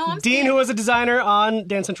want to know. I'm Dean, scared. who was a designer on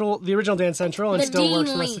Dance Central, the original Dance Central, and The still Dean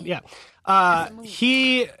works for Lee. us.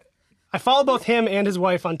 Yeah. I follow both him and his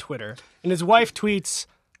wife on Twitter, and his wife tweets,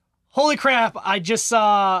 "Holy crap, I just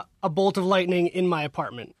saw a bolt of lightning in my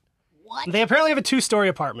apartment." What? They apparently have a 2-story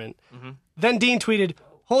apartment. Then Dean tweeted,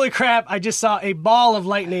 "Holy crap, I just saw a ball of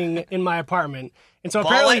lightning in my apartment." And so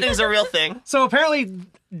Ball apparently, lightning's a real thing. so apparently,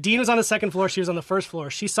 Dean was on the second floor. She was on the first floor.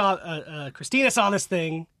 She saw Christina saw this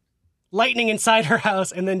thing, lightning inside her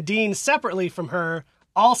house, and then Dean, separately from her,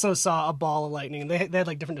 also saw a ball of lightning. They had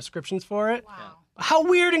like different descriptions for it. Wow. How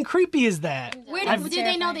weird and creepy is that? Where I've- did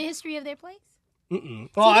they know the history of their place?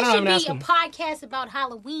 Well, I don't know. I'm This should asking. be a podcast about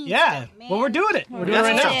Halloween. Yeah. stuff, man. Well, we're doing it. We're doing it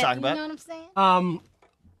That's right what now. I'm talking You know about. what I'm saying?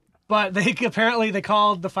 But they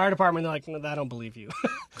called the fire department. They're like, "No, I don't believe you."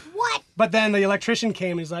 What? But then the electrician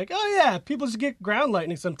came. He's like, "Oh yeah, people just get ground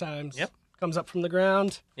lightning sometimes. Yep. Comes up from the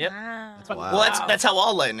ground." Yep. Wow. Well, that's how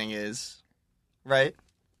all lightning is, right?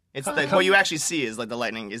 It's what you actually see is like the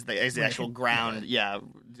lightning is the actual ground. Yeah.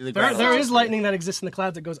 The ground There is lightning that exists in the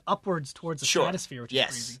clouds that goes upwards towards the Sure. stratosphere, which is Yes,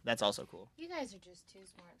 crazy. that's also cool. You guys are just too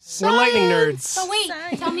smart. We're lightning nerds. So wait,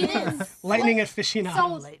 tell me this. Lightning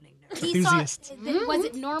aficionado. So he saw, Enthusiast. was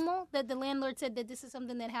it normal that the landlord said that this is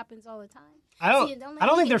something that happens all the time? I don't See, don't let I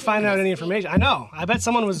don't me think they're get finding out any twisted. information. I know. I bet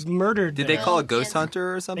someone was murdered. Did they there. call a ghost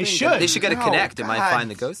hunter or something? They should. They should get a No, connect. It might God. find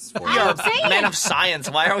the ghosts for We you. are men of science.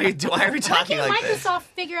 Why are we talking Why like can't this? Microsoft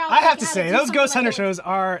figure out? I have like, to how say, do those something ghost hunter like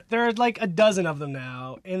that? shows there are like a dozen of them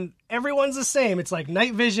now, and everyone's the same. It's like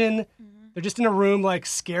night vision. They're just in a room, like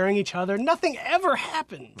scaring each other. Nothing ever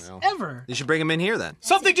happens. Well. Ever. You should bring him in here then.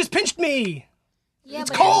 Something just pinched me. Yeah,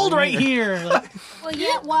 It's but- cold right here. Like, Well,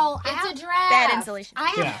 yeah. Well, It's a draft. Bad insulation. I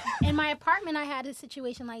have, in my apartment, I had a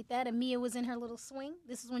situation like that, and Mia was in her little swing.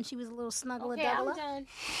 This is when she was a little snuggle Okay, double I'm up. done.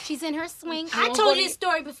 She's in her swing. I I won't told go you to- this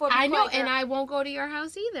story before. I know, before, and girl. I won't go to your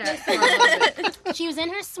house either. She was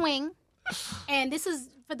in her swing, and this is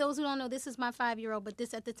for those who don't know. This is my 5-year-old, but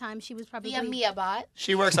this at the time she was probably Via Mia bot.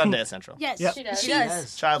 She works on Dance Central. Yes, Yep. She does. She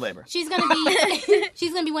does. Child labor. she's gonna be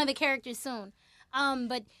she's gonna be one of the characters soon.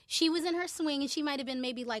 But she was in her swing, and she might have been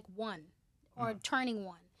maybe like 1 or turning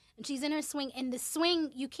 1. And she's in her swing, and the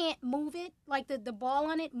swing you can't move it. Like the ball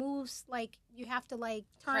on it moves. Like you have to like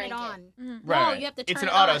turn Crank it it. on. Right. No, you have to turn It's an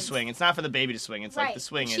it auto on. swing. It's not for the baby to swing. It's Right. like the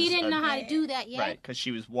swing is. She didn't know how to do that yet. Right, because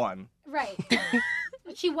she was 1. Right.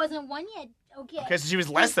 She wasn't 1 yet. Okay. Because she was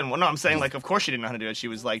less than 1. No, I'm saying like, of course she didn't know how to do it. She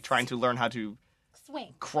was like trying to learn how to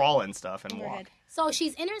Swing. crawl and stuff and walk. So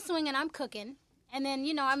she's in her swing, and I'm cooking. And then,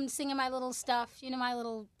 I'm singing my little stuff, my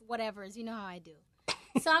little whatevers. You know how I do.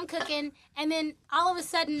 So I'm cooking, and then all of a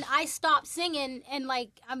sudden I stop singing, and like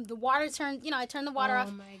the water turned. I turned the water off,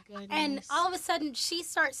 Oh my goodness. and all of a sudden she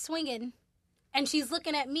starts swinging, and she's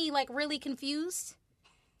looking at me like really confused,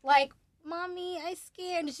 like, "Mommy, I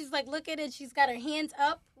scared." And she's like looking, and she's got her hands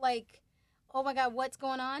up, like, "Oh my God, what's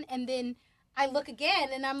going on?" And then I look again,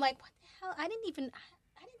 and I'm like, "What the hell? I didn't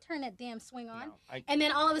turn that damn swing on." No, And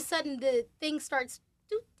then all of a sudden the thing starts.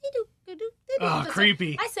 Oh,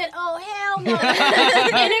 creepy. I said, "Oh hell no!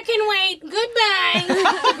 Dinner can wait. Goodbye."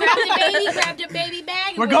 Grabbed the baby bag.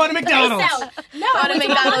 And We're went going to McDonald's. peace out. No, Go I to went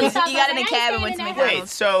McDonald's. house. You got in a I ain't cab and staying went in to that McDonald's. Wait,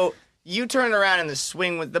 so you turned around in the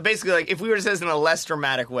swing with basically like if we were to say this in a less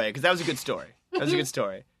dramatic way, because that was a good story. That was a good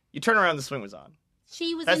story. You turn around, the swing was on.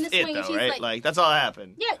 she was That's in the it, swing, and though, she's right? like, Like, that's all that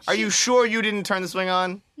happened. Yeah, Are she- you sure you didn't turn the swing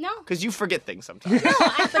on? no. Because you forget things sometimes. No, I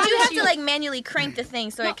But you promise have to like manually crank the thing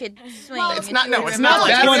so it could swing. Well, It's not. No, it's not not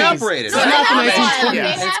like Battery 20s. operated. It's not the 1920s.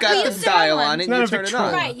 Yeah. It's We got used the to have dial one. on it, It's and not you a turn it Victrola.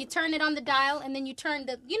 on. Right, you turn it on the dial, and then you turn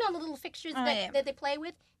the little fixtures Oh, yeah. that they play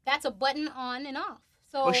with. That's a button on and off.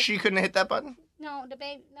 So Well, she couldn't hit that button no, the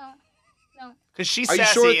baby, no. because she's Are you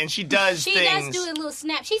sassy sure? and she does She things. does do a little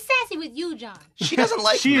snap. She's sassy with you, John. She doesn't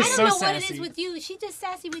like She me. is I don't so know what it sassy. is with you. She's just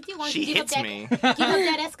sassy with you. Why don't She you give hits up that, me. Give up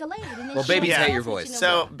that Escalade. And then Well, she'll babies be hate sassy your with voice. you no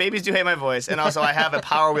So more. babies do hate my voice, and also I have a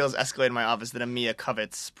Power Wheels Escalade in my office that Amia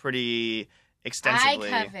covets pretty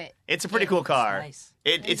extensively. I covet. It's a pretty cool car. Nice.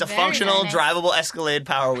 It's a very functional, nice. drivable Escalade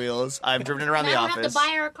Power Wheels. I've driven it around And the I don't office. have to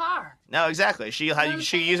buy her a car. No, exactly. She what I'm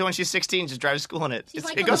use it when she's 16. Just drive to school in it. She's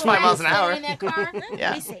like It a goes little 5 miles an rascal hour. in that car.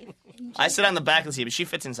 Yeah. Be safe. I sit on the back of the seat, but she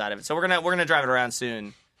fits inside of it. So we're gonna drive it around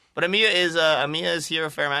soon. But Amia is here a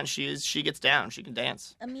fair amount. She gets down. She can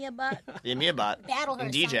dance. Amia bot. The Amia bot. Battle her,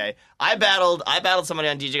 And DJ. son. I battled somebody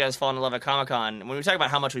on DJ Guys Falling in Love at Comic-Con. When we were talking about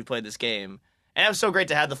how much we played this game, and it was so great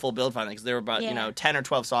to have the full build finally because there were about Yeah. 10 or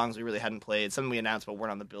 12 songs we really hadn't played. Some we announced but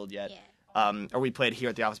weren't on the build yet. Or we played here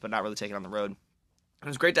at the office but not really taken on the road. It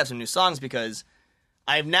was great to have some new songs because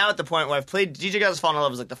I'm now at the point where I've played DJ Guys Falling in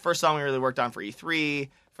Love was like the first song we really worked on for E3,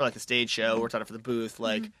 for like the stage show, worked on it for the booth.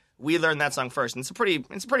 Like we learned that song first, and it's a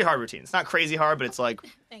pretty hard routine. It's not crazy hard, but it's like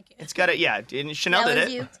Thank you. it's got it. Yeah, and Chanel That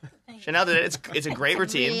did was it. you. Chanel did it. It's a great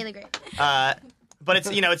routine. Really great. But it's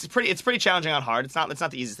it's pretty challenging on hard. It's not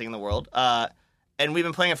the easiest thing in the world. And we've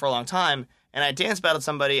been playing it for a long time. And I dance battled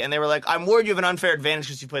somebody, and they were like, "I'm worried you have an unfair advantage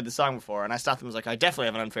because you played the song before." And I stopped them and was like, "I definitely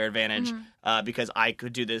have an unfair advantage because I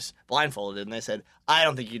could do this blindfolded." And they said, "I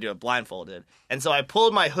don't think you can do it blindfolded." And so I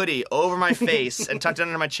pulled my hoodie over my face and tucked it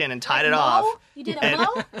under my chin and tied it off. You did a And,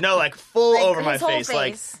 bow? no, like full Like, over my his whole face.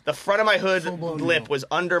 Like face. the front of my hood lip was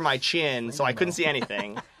under my chin, so I couldn't see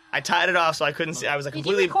anything. I tied it off so I couldn't see. I was like Did you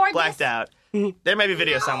completely record blacked this? out. There may be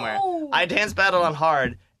video somewhere. I dance battled on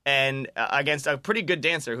hard and against a pretty good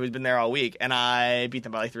dancer who's been there all week, and I beat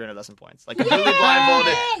them by like 300,000 points. Like completely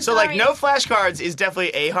blindfolded. So like no flashcards is definitely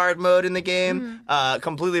a hard mode in the game.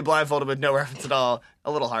 Completely blindfolded with no reference at all.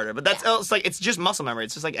 A little harder, but it's just muscle memory.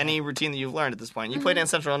 It's just like any routine that you've learned at this point. You play Dance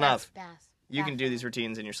Central enough, you can do these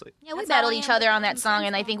routines in your sleep. Yeah, we That's battled how I each am other with on that Dance song,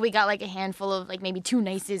 and I Central. think we got like a handful of like maybe 2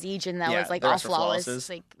 nices each, and that Yeah, was like the all rest were flawless. flawlesses. It's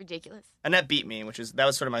like ridiculous. Annette beat me, that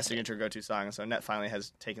was sort of my signature go-to song. So Annette finally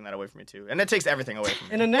has taken that away from me too. Annette takes everything away from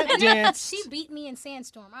me. And Annette danced. She beat me in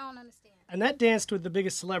Sandstorm. I don't understand. Annette danced with the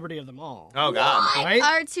biggest celebrity of them all. Oh God! Right?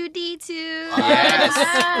 R2D2. Yes.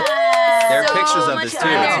 There are So pictures of much this too.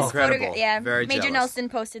 fun. It's There's incredible. Yeah, Very Major jealous. Nelson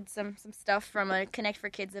posted some stuff from a Connect for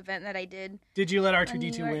Kids event that I did. Did you let New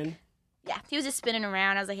R2D2 York. win? Yeah, he was just spinning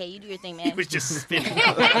around. I was like, "Hey, you do your thing, man." He was just spinning.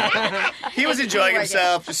 He was enjoying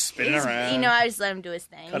himself, just spinning around. You know, I just let him do his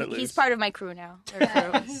thing. Cut it He's loose. part of my crew now. Their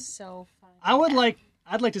crew. So fun.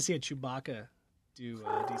 I'd like to see a Chewbacca do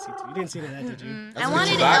DC2. You didn't see any of that, did you? I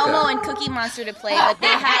wanted Chewbacca. Elmo and Cookie Monster to play, but they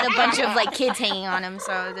had a bunch of like kids hanging on him,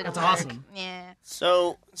 so it didn't That's work. awesome. Yeah.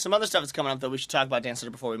 So some other stuff that's coming up that we should talk about Dance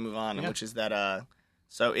Center before we move on, Yeah. which is that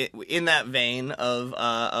in that vein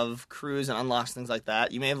of crews and unlocks things like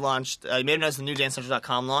that, you may have noticed the new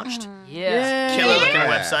DanceCentral.com launched. Yeah. Killer looking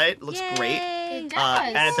Yeah. website, looks great. Yay. It does.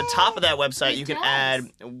 And at the top of that website, you can does.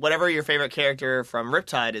 add whatever your favorite character from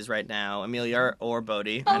Riptide is right now, Amelia or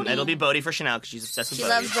Bodhi. And it'll be Bodhi for Chanel because she's obsessed with She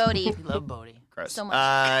Bodhi. loves Bodhi. Love Bodhi. Gross. so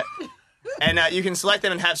much. And you can select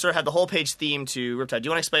them and have the whole page themed to Riptide. Do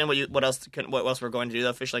you want to explain what else we're going to do though,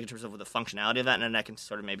 officially in terms of the functionality of that, and then I can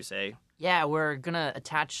sort of maybe say Yeah, we're gonna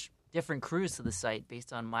attach different crews to the site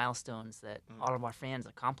based on milestones that all of our fans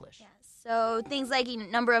accomplish. So things like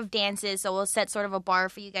number of dances. So we'll set sort of a bar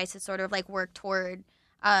for you guys to sort of like work toward.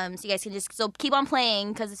 So you guys can just keep on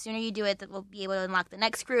playing because the sooner you do it, that we'll be able to unlock the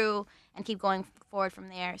next crew and keep going forward from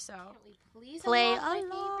there. So Please play unlock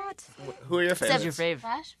my a lot. who are your Who's favorites? your fave?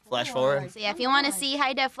 Flash forward. So yeah, if you want to see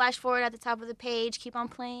high def flash forward at the top of the page, keep on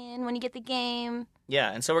playing when you get the game.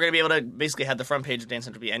 Yeah, and so we're going to be able to basically have the front page of Dance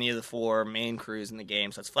Central be any of the 4 main crews in the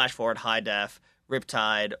game. So it's Flash Forward, High Def,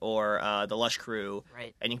 Riptide, or the Lush crew.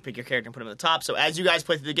 Right. And you can pick your character and put them at the top. So as you guys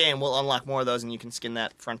play through the game, we'll unlock more of those, and you can skin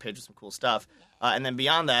that front page with some cool stuff. And then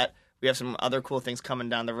beyond that, we have some other cool things coming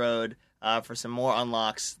down the road for some more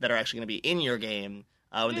unlocks that are actually going to be in your game.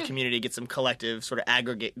 When the community gets some collective sort of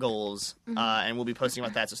aggregate goals, and we'll be posting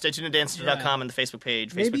about that. So stay tuned to dancecentral.com and the Facebook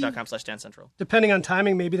page, Maybe- facebook.com/dancecentral. Depending on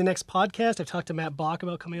timing, maybe the next podcast. I've talked to Matt Bach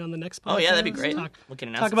about coming on the next podcast. Oh, yeah, that'd be great. Talk, We can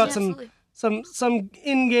announce talk it. about Absolutely. some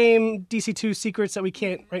in-game DC2 secrets that we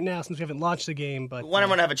can't right now since we haven't launched the game. But We want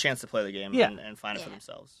everyone to have a chance to play the game Yeah. and find it for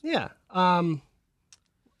themselves. yeah,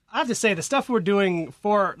 I have to say, the stuff we're doing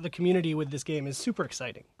for the community with this game is super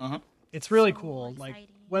exciting. It's really cool, like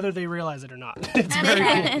whether they realize it or not. It's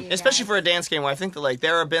very cool. Especially for a dance game where I think that like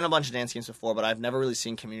there have been a bunch of dance games before, but I've never really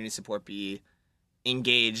seen community support be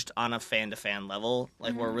engaged on a fan-to-fan level.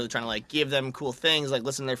 Like we're really trying to like give them cool things, like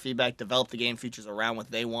listen to their feedback, develop the game features around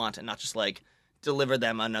what they want, and not just like deliver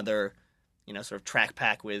them another, sort of track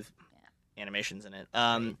pack with animations in it.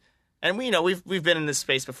 And we've been in this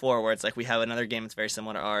space before where it's like we have another game that's very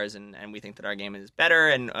similar to ours, and we think that our game is better.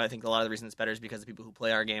 And I think a lot of the reason it's better is because the people who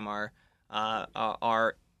play our game are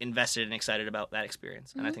invested and excited about that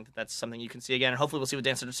experience. And I think that that's something you can see again. And hopefully we'll see with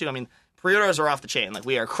Dance Centers too. I mean, pre-orders are off the chain. Like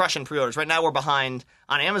we are crushing pre-orders. Right now we're behind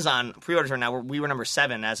on Amazon pre-orders right now. We were number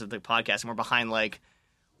 7 as of the podcast, and we're behind like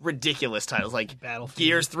ridiculous titles like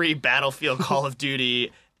Gears 3, Battlefield, Call of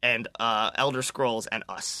Duty, and Elder Scrolls and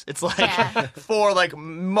Us. It's like 4 like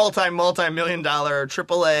multi-million-dollar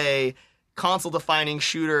AAA console-defining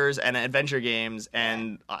shooters and adventure games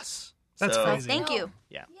and Us. That's crazy. Thank you.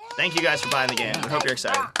 Yeah. Thank you guys for buying the game. We hope you're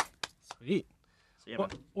excited. Sweet. So, yeah,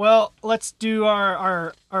 Well, let's do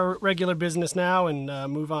our regular business now and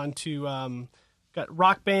move on to got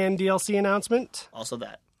Rock Band DLC announcement. Also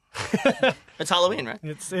that. It's Halloween, right?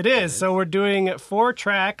 It is. So we're doing 4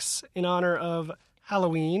 tracks in honor of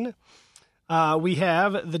Halloween. We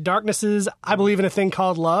have The Darkness's I Believe in a Thing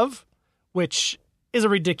Called Love, which is a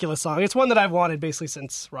ridiculous song. It's one that I've wanted basically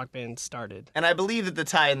since Rock Band started. And I believe that the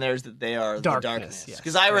tie in there is that they are the darkness. Yes.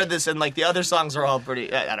 Because I read this and like the other songs are all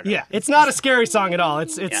pretty. I don't know. Yeah, it's not a scary song at all.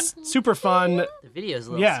 It's super fun. The video's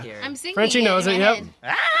a little scary. I'm singing. Frenchie knows it. Yep.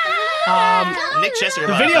 Nick Chester.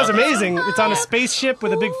 The video's amazing. It's on a spaceship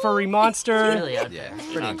with a big furry monster. Really out there.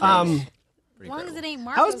 It's pretty incredible. As long as it ain't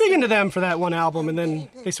Marcos. I was big into them for that one album, and then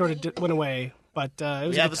they sort of went away. But it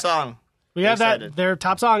was We have a song. we have excited. that their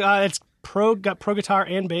top song. It's got pro guitar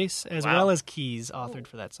and bass as well as keys authored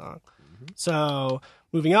for that song. So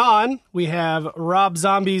moving on, we have Rob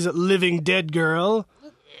Zombie's "Living Dead Girl"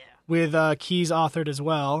 with keys authored as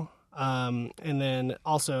well, and then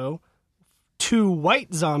also 2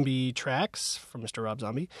 White Zombie tracks from Mr. Rob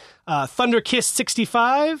Zombie, Thunder Kiss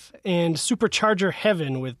 65 and Supercharger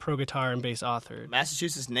Heaven with pro guitar and bass authored.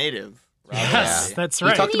 Massachusetts native. Yes, that's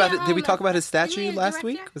right. We talked about it. Did we talk about his statue last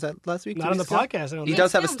week? Was that last week? Not on the podcast. I don't He think.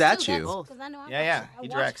 does have a Film, too, statue. that's- 'cause I know Yeah, I he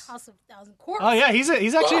watched directs. House of Thousand Corpses. Oh yeah, he's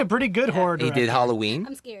actually a pretty good horror He director. did Halloween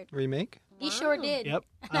I'm scared. remake. He sure did. Yep.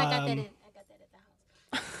 And I got that at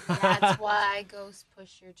the house. That's why ghosts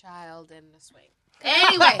push your child in the swing.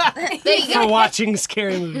 Anyway, there you For go. watching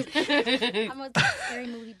scary movies. I'm a scary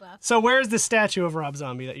movie buff. So where's the statue of Rob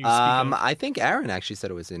Zombie that you speak of? I think Aaron actually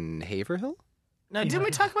said it was in Haverhill. No, didn't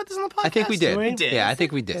we talk about this on the podcast? I think we did. We did. Yeah, I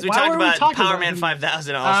think we did. We Why talked were we about talking Power about Man him?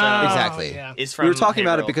 5000 also. Exactly. Yeah. Is from We were talking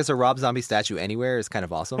about it Haverhill. because a Rob Zombie statue anywhere is kind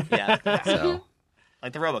of awesome. Yeah. So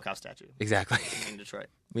Like the RoboCop statue exactly, in Detroit.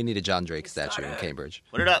 we need a John Drake statue in Cambridge.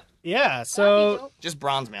 Put it up. Yeah, so Just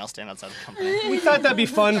bronze male stand outside the company. we thought that'd be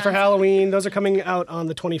fun for Halloween. Those are coming out on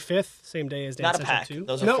the 25th, same day as Dance Not a Central pack. 2.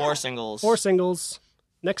 Those are Nope. 4 singles. 4 singles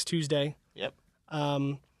next Tuesday. Yep.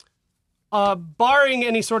 Barring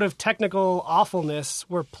any sort of technical awfulness,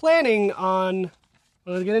 we're planning on.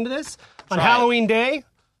 Want to get into this on Try it. Halloween Day,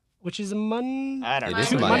 which is a Monday. I don't know. It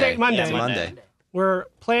is a Monday. Monday. Monday. It's a Monday. We're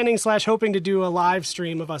planning / hoping to do a live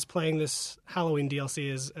stream of us playing this Halloween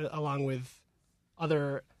DLC along with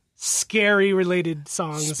other scary related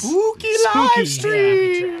songs. Spooky live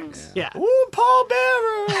stream. Yeah. Ooh, Paul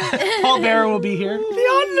Bearer. Paul Bearer will be here. The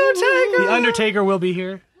Undertaker. The Undertaker will be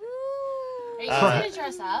here. Are you going to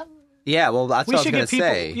dress up? Yeah, well, that's We what I was should going get to people.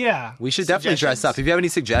 say. Yeah. We should definitely dress Suggestions. up. If you have any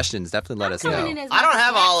suggestions, definitely let us Coming in know. as I don't Michael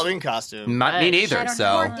have a Jackson. Halloween costume. Me neither. So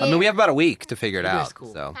I mean, we have about a week to figure it It is out.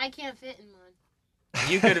 cool. So I can't fit in one.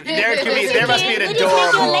 You could. There must be an What do you think you're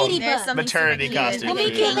adorable ladybug? maternity costume. We'll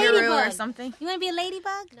make for you a you. Kangaroo or ladybug. something. You want to be a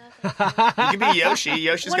ladybug? You could be Yoshi.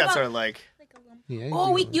 Yoshi's What got about- sort of like. yeah,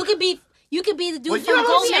 Oh, you could be the dude Well, from you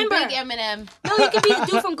Gold Be a Member. big M&M. No, you could be the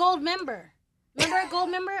dude from Gold Member. Remember Gold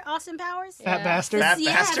Member? Austin Powers? Fat bastard. Fat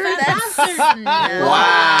Yeah, bastard. Fat Bastard.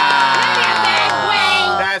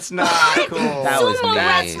 Wow. That's not cool. That was Sumo mean.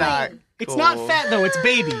 That's not. It's cool. not fat though. It's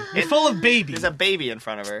baby. It's full of baby. There's a baby in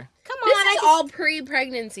front of her. Come This on, is all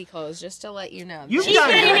pre-pregnancy clothes, just to let you know. You've she's done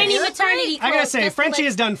not in it. any maternity clothes. I gotta say, just to Frenchie let-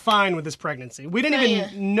 has done fine with this pregnancy. We didn't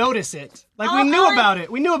even notice it. Like we Oh, knew oh, about it.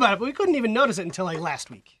 We knew about it, but we couldn't even notice it until like last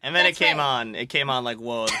week. And then That's it came right. on. It came on like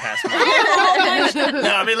whoa the past month.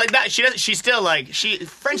 No, I mean like that. She doesn't. She's still like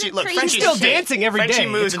Frenchie. Look, She's Frenchie's still fit. dancing every Frenchie day.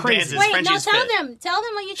 moves It's and crazy. dances. Wait, no, Frenchie's tell fit. them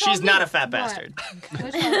what you told She's me. not a fat What? bastard.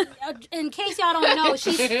 In case y'all don't know,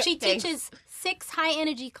 she teaches 6 high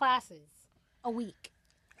energy classes a week.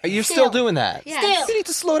 Are you still doing that? Yeah. Still. You need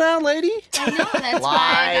to slow down, lady. I know. That's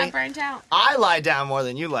why I got burnt out. I lie down more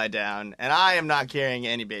than you lie down, and I am not carrying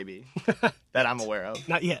any baby that I'm aware of.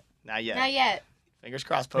 Not yet. Not yet. Not yet. Fingers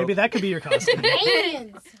crossed, Pope. Maybe that could be your costume.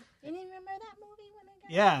 Aliens. Didn't you remember that movie when they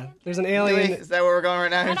got Yeah, there's an Really? alien. Is that where we're going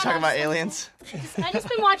right now? You're don't talking about know. aliens? I just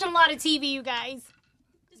been watching a lot of TV, you guys.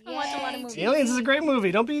 Just been watching a lot of movies. Aliens is a great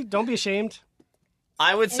movie. Don't be ashamed.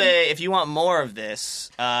 I would say if you want more of this,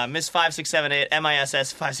 Miss5678,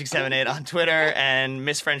 MISS5678 on Twitter, and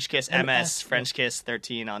Miss French Kiss MS French Kiss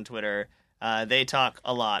 13 on Twitter. They talk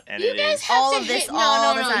a lot, and You it guys is. have all to of this hit,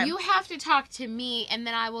 all no, the time. You have to talk to me, and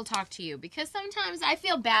then I will talk to you. Because sometimes I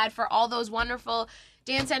feel bad for all those wonderful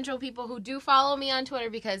Dance Central people who do follow me on Twitter.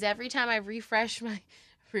 Because every time I refresh my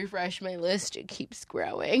list, it keeps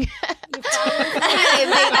growing.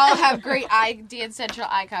 And they all have great Dance Central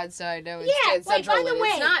icons, so I know it's Yeah, Dance wait, Central. by the and way-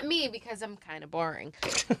 it's not me because I'm kind of boring. No,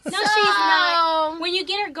 she's not. When you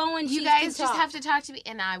get her going, You she guys can just talk. have to talk to me,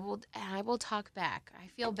 and I will talk back. I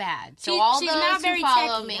feel bad. So She- all she's those not very who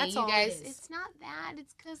follow techie, me, that's you all it guys, is. it's not that.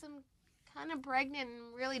 It's because I'm kind of pregnant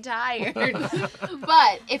and really tired.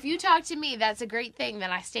 But if you talk to me, that's a great thing.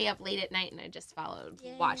 Then I stay up late at night and I just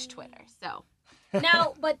watch Twitter. So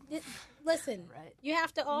Now, but listen, you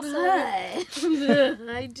have to also.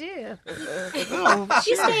 I do.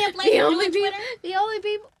 You stay up late on Twitter. The only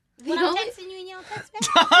people. When I'm texting you and you don't text back.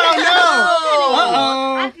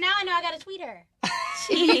 Uh-oh. Now I know I got to tweet her.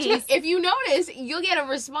 If you notice, you'll get a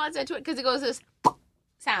response on Twitter because it goes this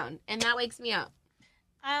sound, and that wakes me up.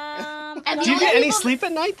 And Do you get any sleep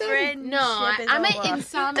at night then? No, I'm an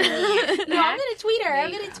insomniac. No, I'm gonna tweet her.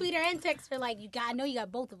 I'm gonna tweet her and text her like, I know you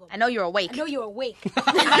got both of them. I know you're awake. I know you're awake.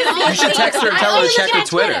 You should text her and tell her to check her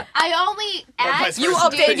Twitter. I only vice at You versa.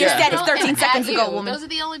 updated your Yeah. status 13 and seconds at ago, you. woman. Those are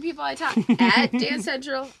the only people I talk at Dance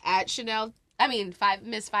Central, at Chanel. I mean,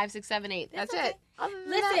 Miss 5678. That's okay. it. Other than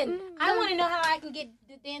Listen, that, I want to know how I can get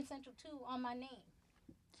the Dance Central 2 on my name.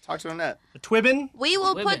 Talk to Annette. The Twibbin. We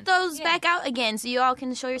will Women. put those Yeah. back out again so you all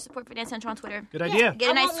can show your support for Dance Central on Twitter. Good idea. Get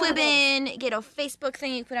a I nice want one of those. twibbin, get a Facebook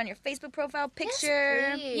thing you put on your Facebook profile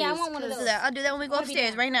picture. Yeah, I want one of I'll do those. that. I'll do that when we go Wanna be upstairs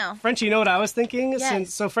done. right now. Frenchie, you know what I was thinking?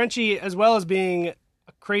 Yes. So Frenchie, as well as being a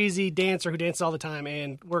crazy dancer who dances all the time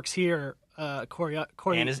and works here, And is a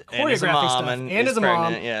choreographing mom stuff, and is is a mom,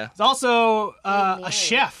 pregnant, yeah. is also a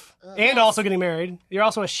chef, and also getting married. You're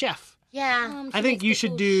also a chef. yeah. I think you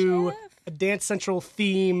should do a Dance Central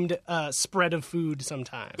themed spread of food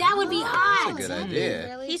sometime. That would be hot. Good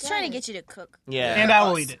idea. He's trying to get you to cook. Yeah. And I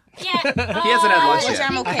will eat it. Yeah. He hasn't had lunch Which yet.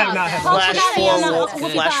 I'm okay I have with not that. had Flash Hope you got me on the four,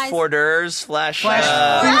 Whoopie flash pies. four durs, flash.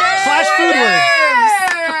 Flash food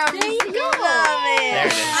word. There you go. There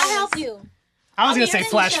it is. I'll help you. I was going to say You're in the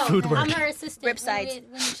flash show. food I'm word. her assistant. Rip sides.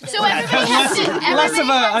 So everybody has to. Less of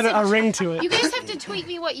everybody has a ring to You it. guys have to tweet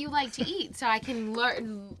me what you like to eat so I can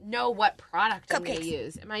know what product I'm going to Cupcakes.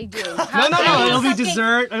 use. Am I doing? No. It'll be Cupcake.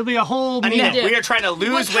 dessert. It'll be a whole meal. Annette, we are trying to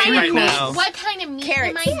lose weight right now. What kind of meat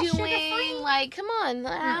Carrots. am I doing? Like, come on.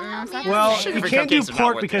 Well, Sugar you free can't do cupcakes are not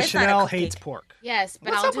pork worth because it. It's not a Chanel cupcake. hates pork. yes, but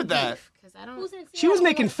What's I'll up do with that? beef because I don't. Who's in She was Seattle?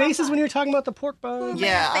 making faces when you were talking about the pork bone.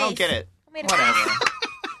 Yeah, I don't face. get it. Made a Whatever.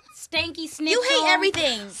 Stanky snitzel. You hate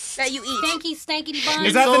everything that you eat. Stanky stanky buns.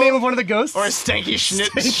 Is that the name of one of the ghosts? Or a stanky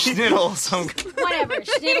schnitzel. Some. Whatever.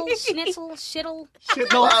 Schnitzel, shittle.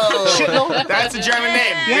 Shitnel. Oh, Shitnel. that's a German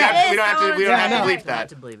name. Yeah. We don't have to. We don't Yeah, have I to know. bleep that.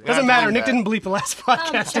 to believe it. Doesn't matter. Nick that. didn't bleep the last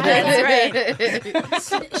podcast.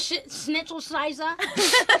 That's right. Schnitzel Schleiser.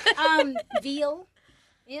 Veal.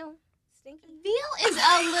 Ew. Stinky. Veal is a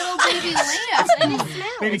little baby lamb.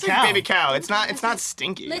 Baby It's like cow. baby cow. It's not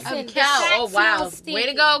stinky. Listen, A the cow. fat Oh wow! smells stinky. Way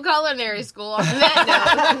to go, culinary school. On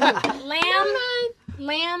that note.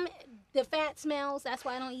 Lamb. The fat smells. That's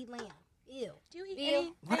why I don't eat lamb. Ew. Do you eat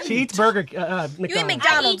Veal. any? She eats burger. You eat McDonald's.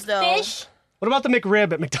 McDonald's, I eat though. fish. What about the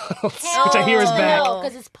McRib at McDonald's, which I hear is back?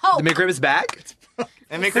 because it's poke. The McRib is back?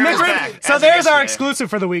 And The McRib is back. So as of there's our yesterday. exclusive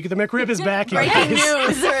for the week. The McRib is back. you Breaking guys.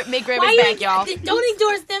 news. McRib Why is you back, y'all. don't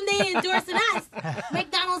endorse them? They endorsing us.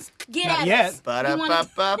 McDonald's, get Not at yet. us.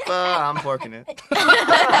 Ba-da-ba-ba-ba. I'm porking it.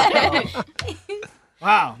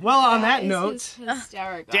 Wow. Well, on that note,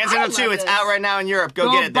 Hysterical. Dance I Central love 2, it's this. out right now in Europe. Go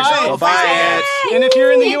Go get it. There's buy it. no Buy it. and if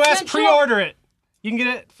you're in the Dance U.S., Central. pre-order it. You can get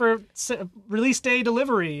it for release day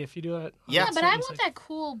delivery if you do it. Yeah. Yeah, but I want that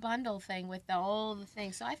cool bundle thing with all the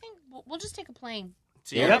things. So I think we'll just take a plane.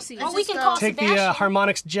 Yeah. Yep. Oh, we can call Take the Sebastian.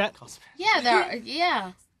 HARMONIX jet. Yeah,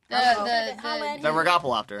 yeah. The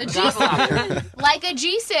Regopolopter. Like a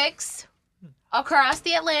G6 across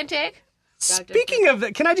the Atlantic. Speaking of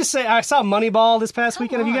that, can I just say I saw Moneyball this past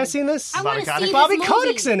weekend. Have you guys seen this? I want Bobby to see Bobby this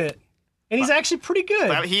Kotick's movie. in it, and he's actually pretty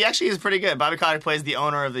good. He actually is pretty good. Bobby Kotick plays the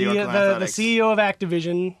owner of the The Oakland the Athletics. CEO of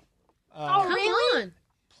Activision. Oh, really? on.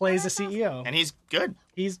 plays the CEO. And he's good.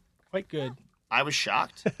 He's quite good. I was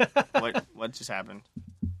shocked. What just happened?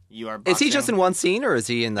 You are. Is he boxing? just in one scene, or is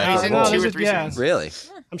he in the? He's in No, 2 there's or a- 3 yeah. scenes. Really?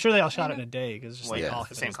 I'm sure they all shot it in a day because it's just Well, like yeah, all the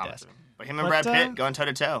him same at his comic. desk. But him and But, Brad Pitt going toe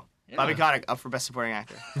to toe. Bobby Kotick up for best supporting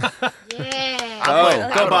actor.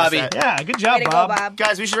 Yeah. Go, Bobby. Yeah, good job, Way to go, Bob. Bob.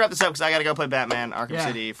 Guys, we should wrap this up because I got to go play Batman Arkham Yeah.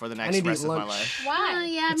 City for the I next need to rest eat of my lunch. life. Why?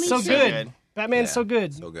 Yeah, It's me so too. good. Batman's so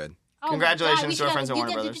good. So good. Oh my Congratulations God, we to our should- friends at did Warner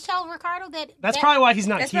you- Brothers. Did you tell Ricardo that? That's probably why he's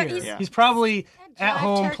not That's here. right, Yeah. He's probably at jive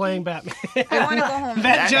home turkey. playing Batman. I want to go home.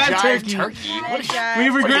 That jive turkey. What?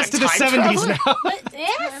 We regressed to the time 70s traveler? now. But,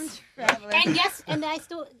 yes. And guess, and I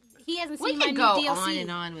still, he hasn't We seen my could new go DLC. on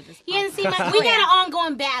and on with this. He hasn't seen podcast. my. We got an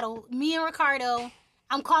ongoing battle. Me and Ricardo.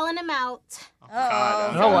 I'm calling him out.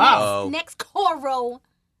 God, Oh, wow. Next Coro,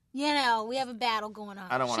 you know, we have a battle going on.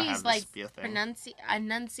 I don't want to She's have like this be a thing.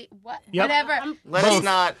 what? Yep. Whatever. Let us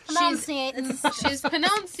not. She's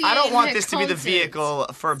pronunciating. I don't want her this to be the content. vehicle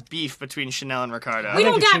for beef between Chanel and Ricardo. We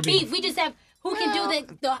think don't it got should be. beef. We just have who can do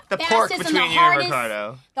The pork fastest and between the you and hardest,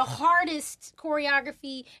 Ricardo. the hardest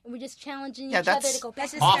choreography, and we're just challenging Yeah, each other that's to go.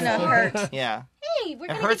 That's just awful. gonna hurt. Yeah, Hey, we're it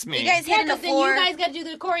gonna hurts get, me. You guys hitting the then you floor. guys got to do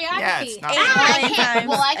the choreography. Yeah, it's not. Million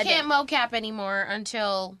I times can't a mocap anymore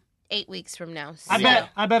until 8 weeks from now. I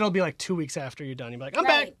So- bet it'll be like 2 weeks after you're done. You'll be like, I'm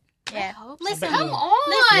back. Right. Yeah. Listen, Come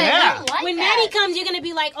on. Yeah. I don't like when that. Maddie comes, you're gonna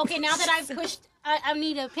be like, okay, now that I've pushed, I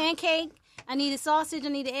need a pancake, I need a sausage, I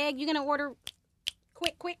need an egg. You're gonna order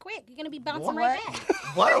quick. You're gonna be bouncing right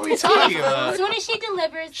back. What are we talking As about? soon as she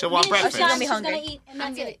delivers, She'll want the minute breakfast. she She's gonna be she's gonna hungry. eat, and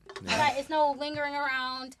that's it. Right, it's no lingering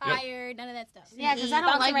around, tired, none of that stuff. Yeah, because Eat, I don't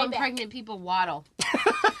bouncing like right when back. pregnant people waddle.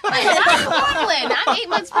 Like, I'm waddling. I'm 8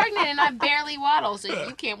 months pregnant and I barely waddle, so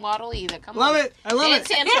you can't waddle either. Come Love on. it. I love Dance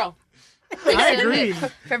it. intro. I agree.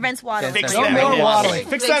 Prevents water. Fix No them more hips. waddling.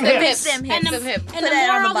 Fix them hips. Fix them Fix hips. them hips. And the that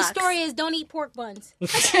on moral the of the box. story is don't eat pork buns.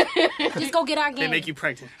 Just go get our game. They make you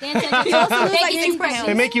pregnant. Dance also lose like get 6 you pounds. pregnant.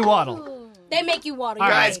 They make you waddle. They make you water. All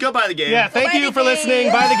You're right. Guys, go buy the game. Yeah, thank Buy you the for game.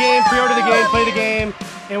 listening. Buy the game, pre-order the game, play the game,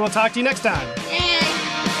 and we'll talk to you next time.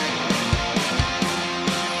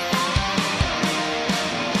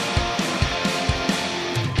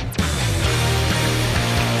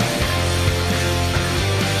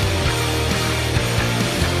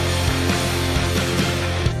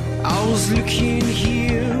 I was looking here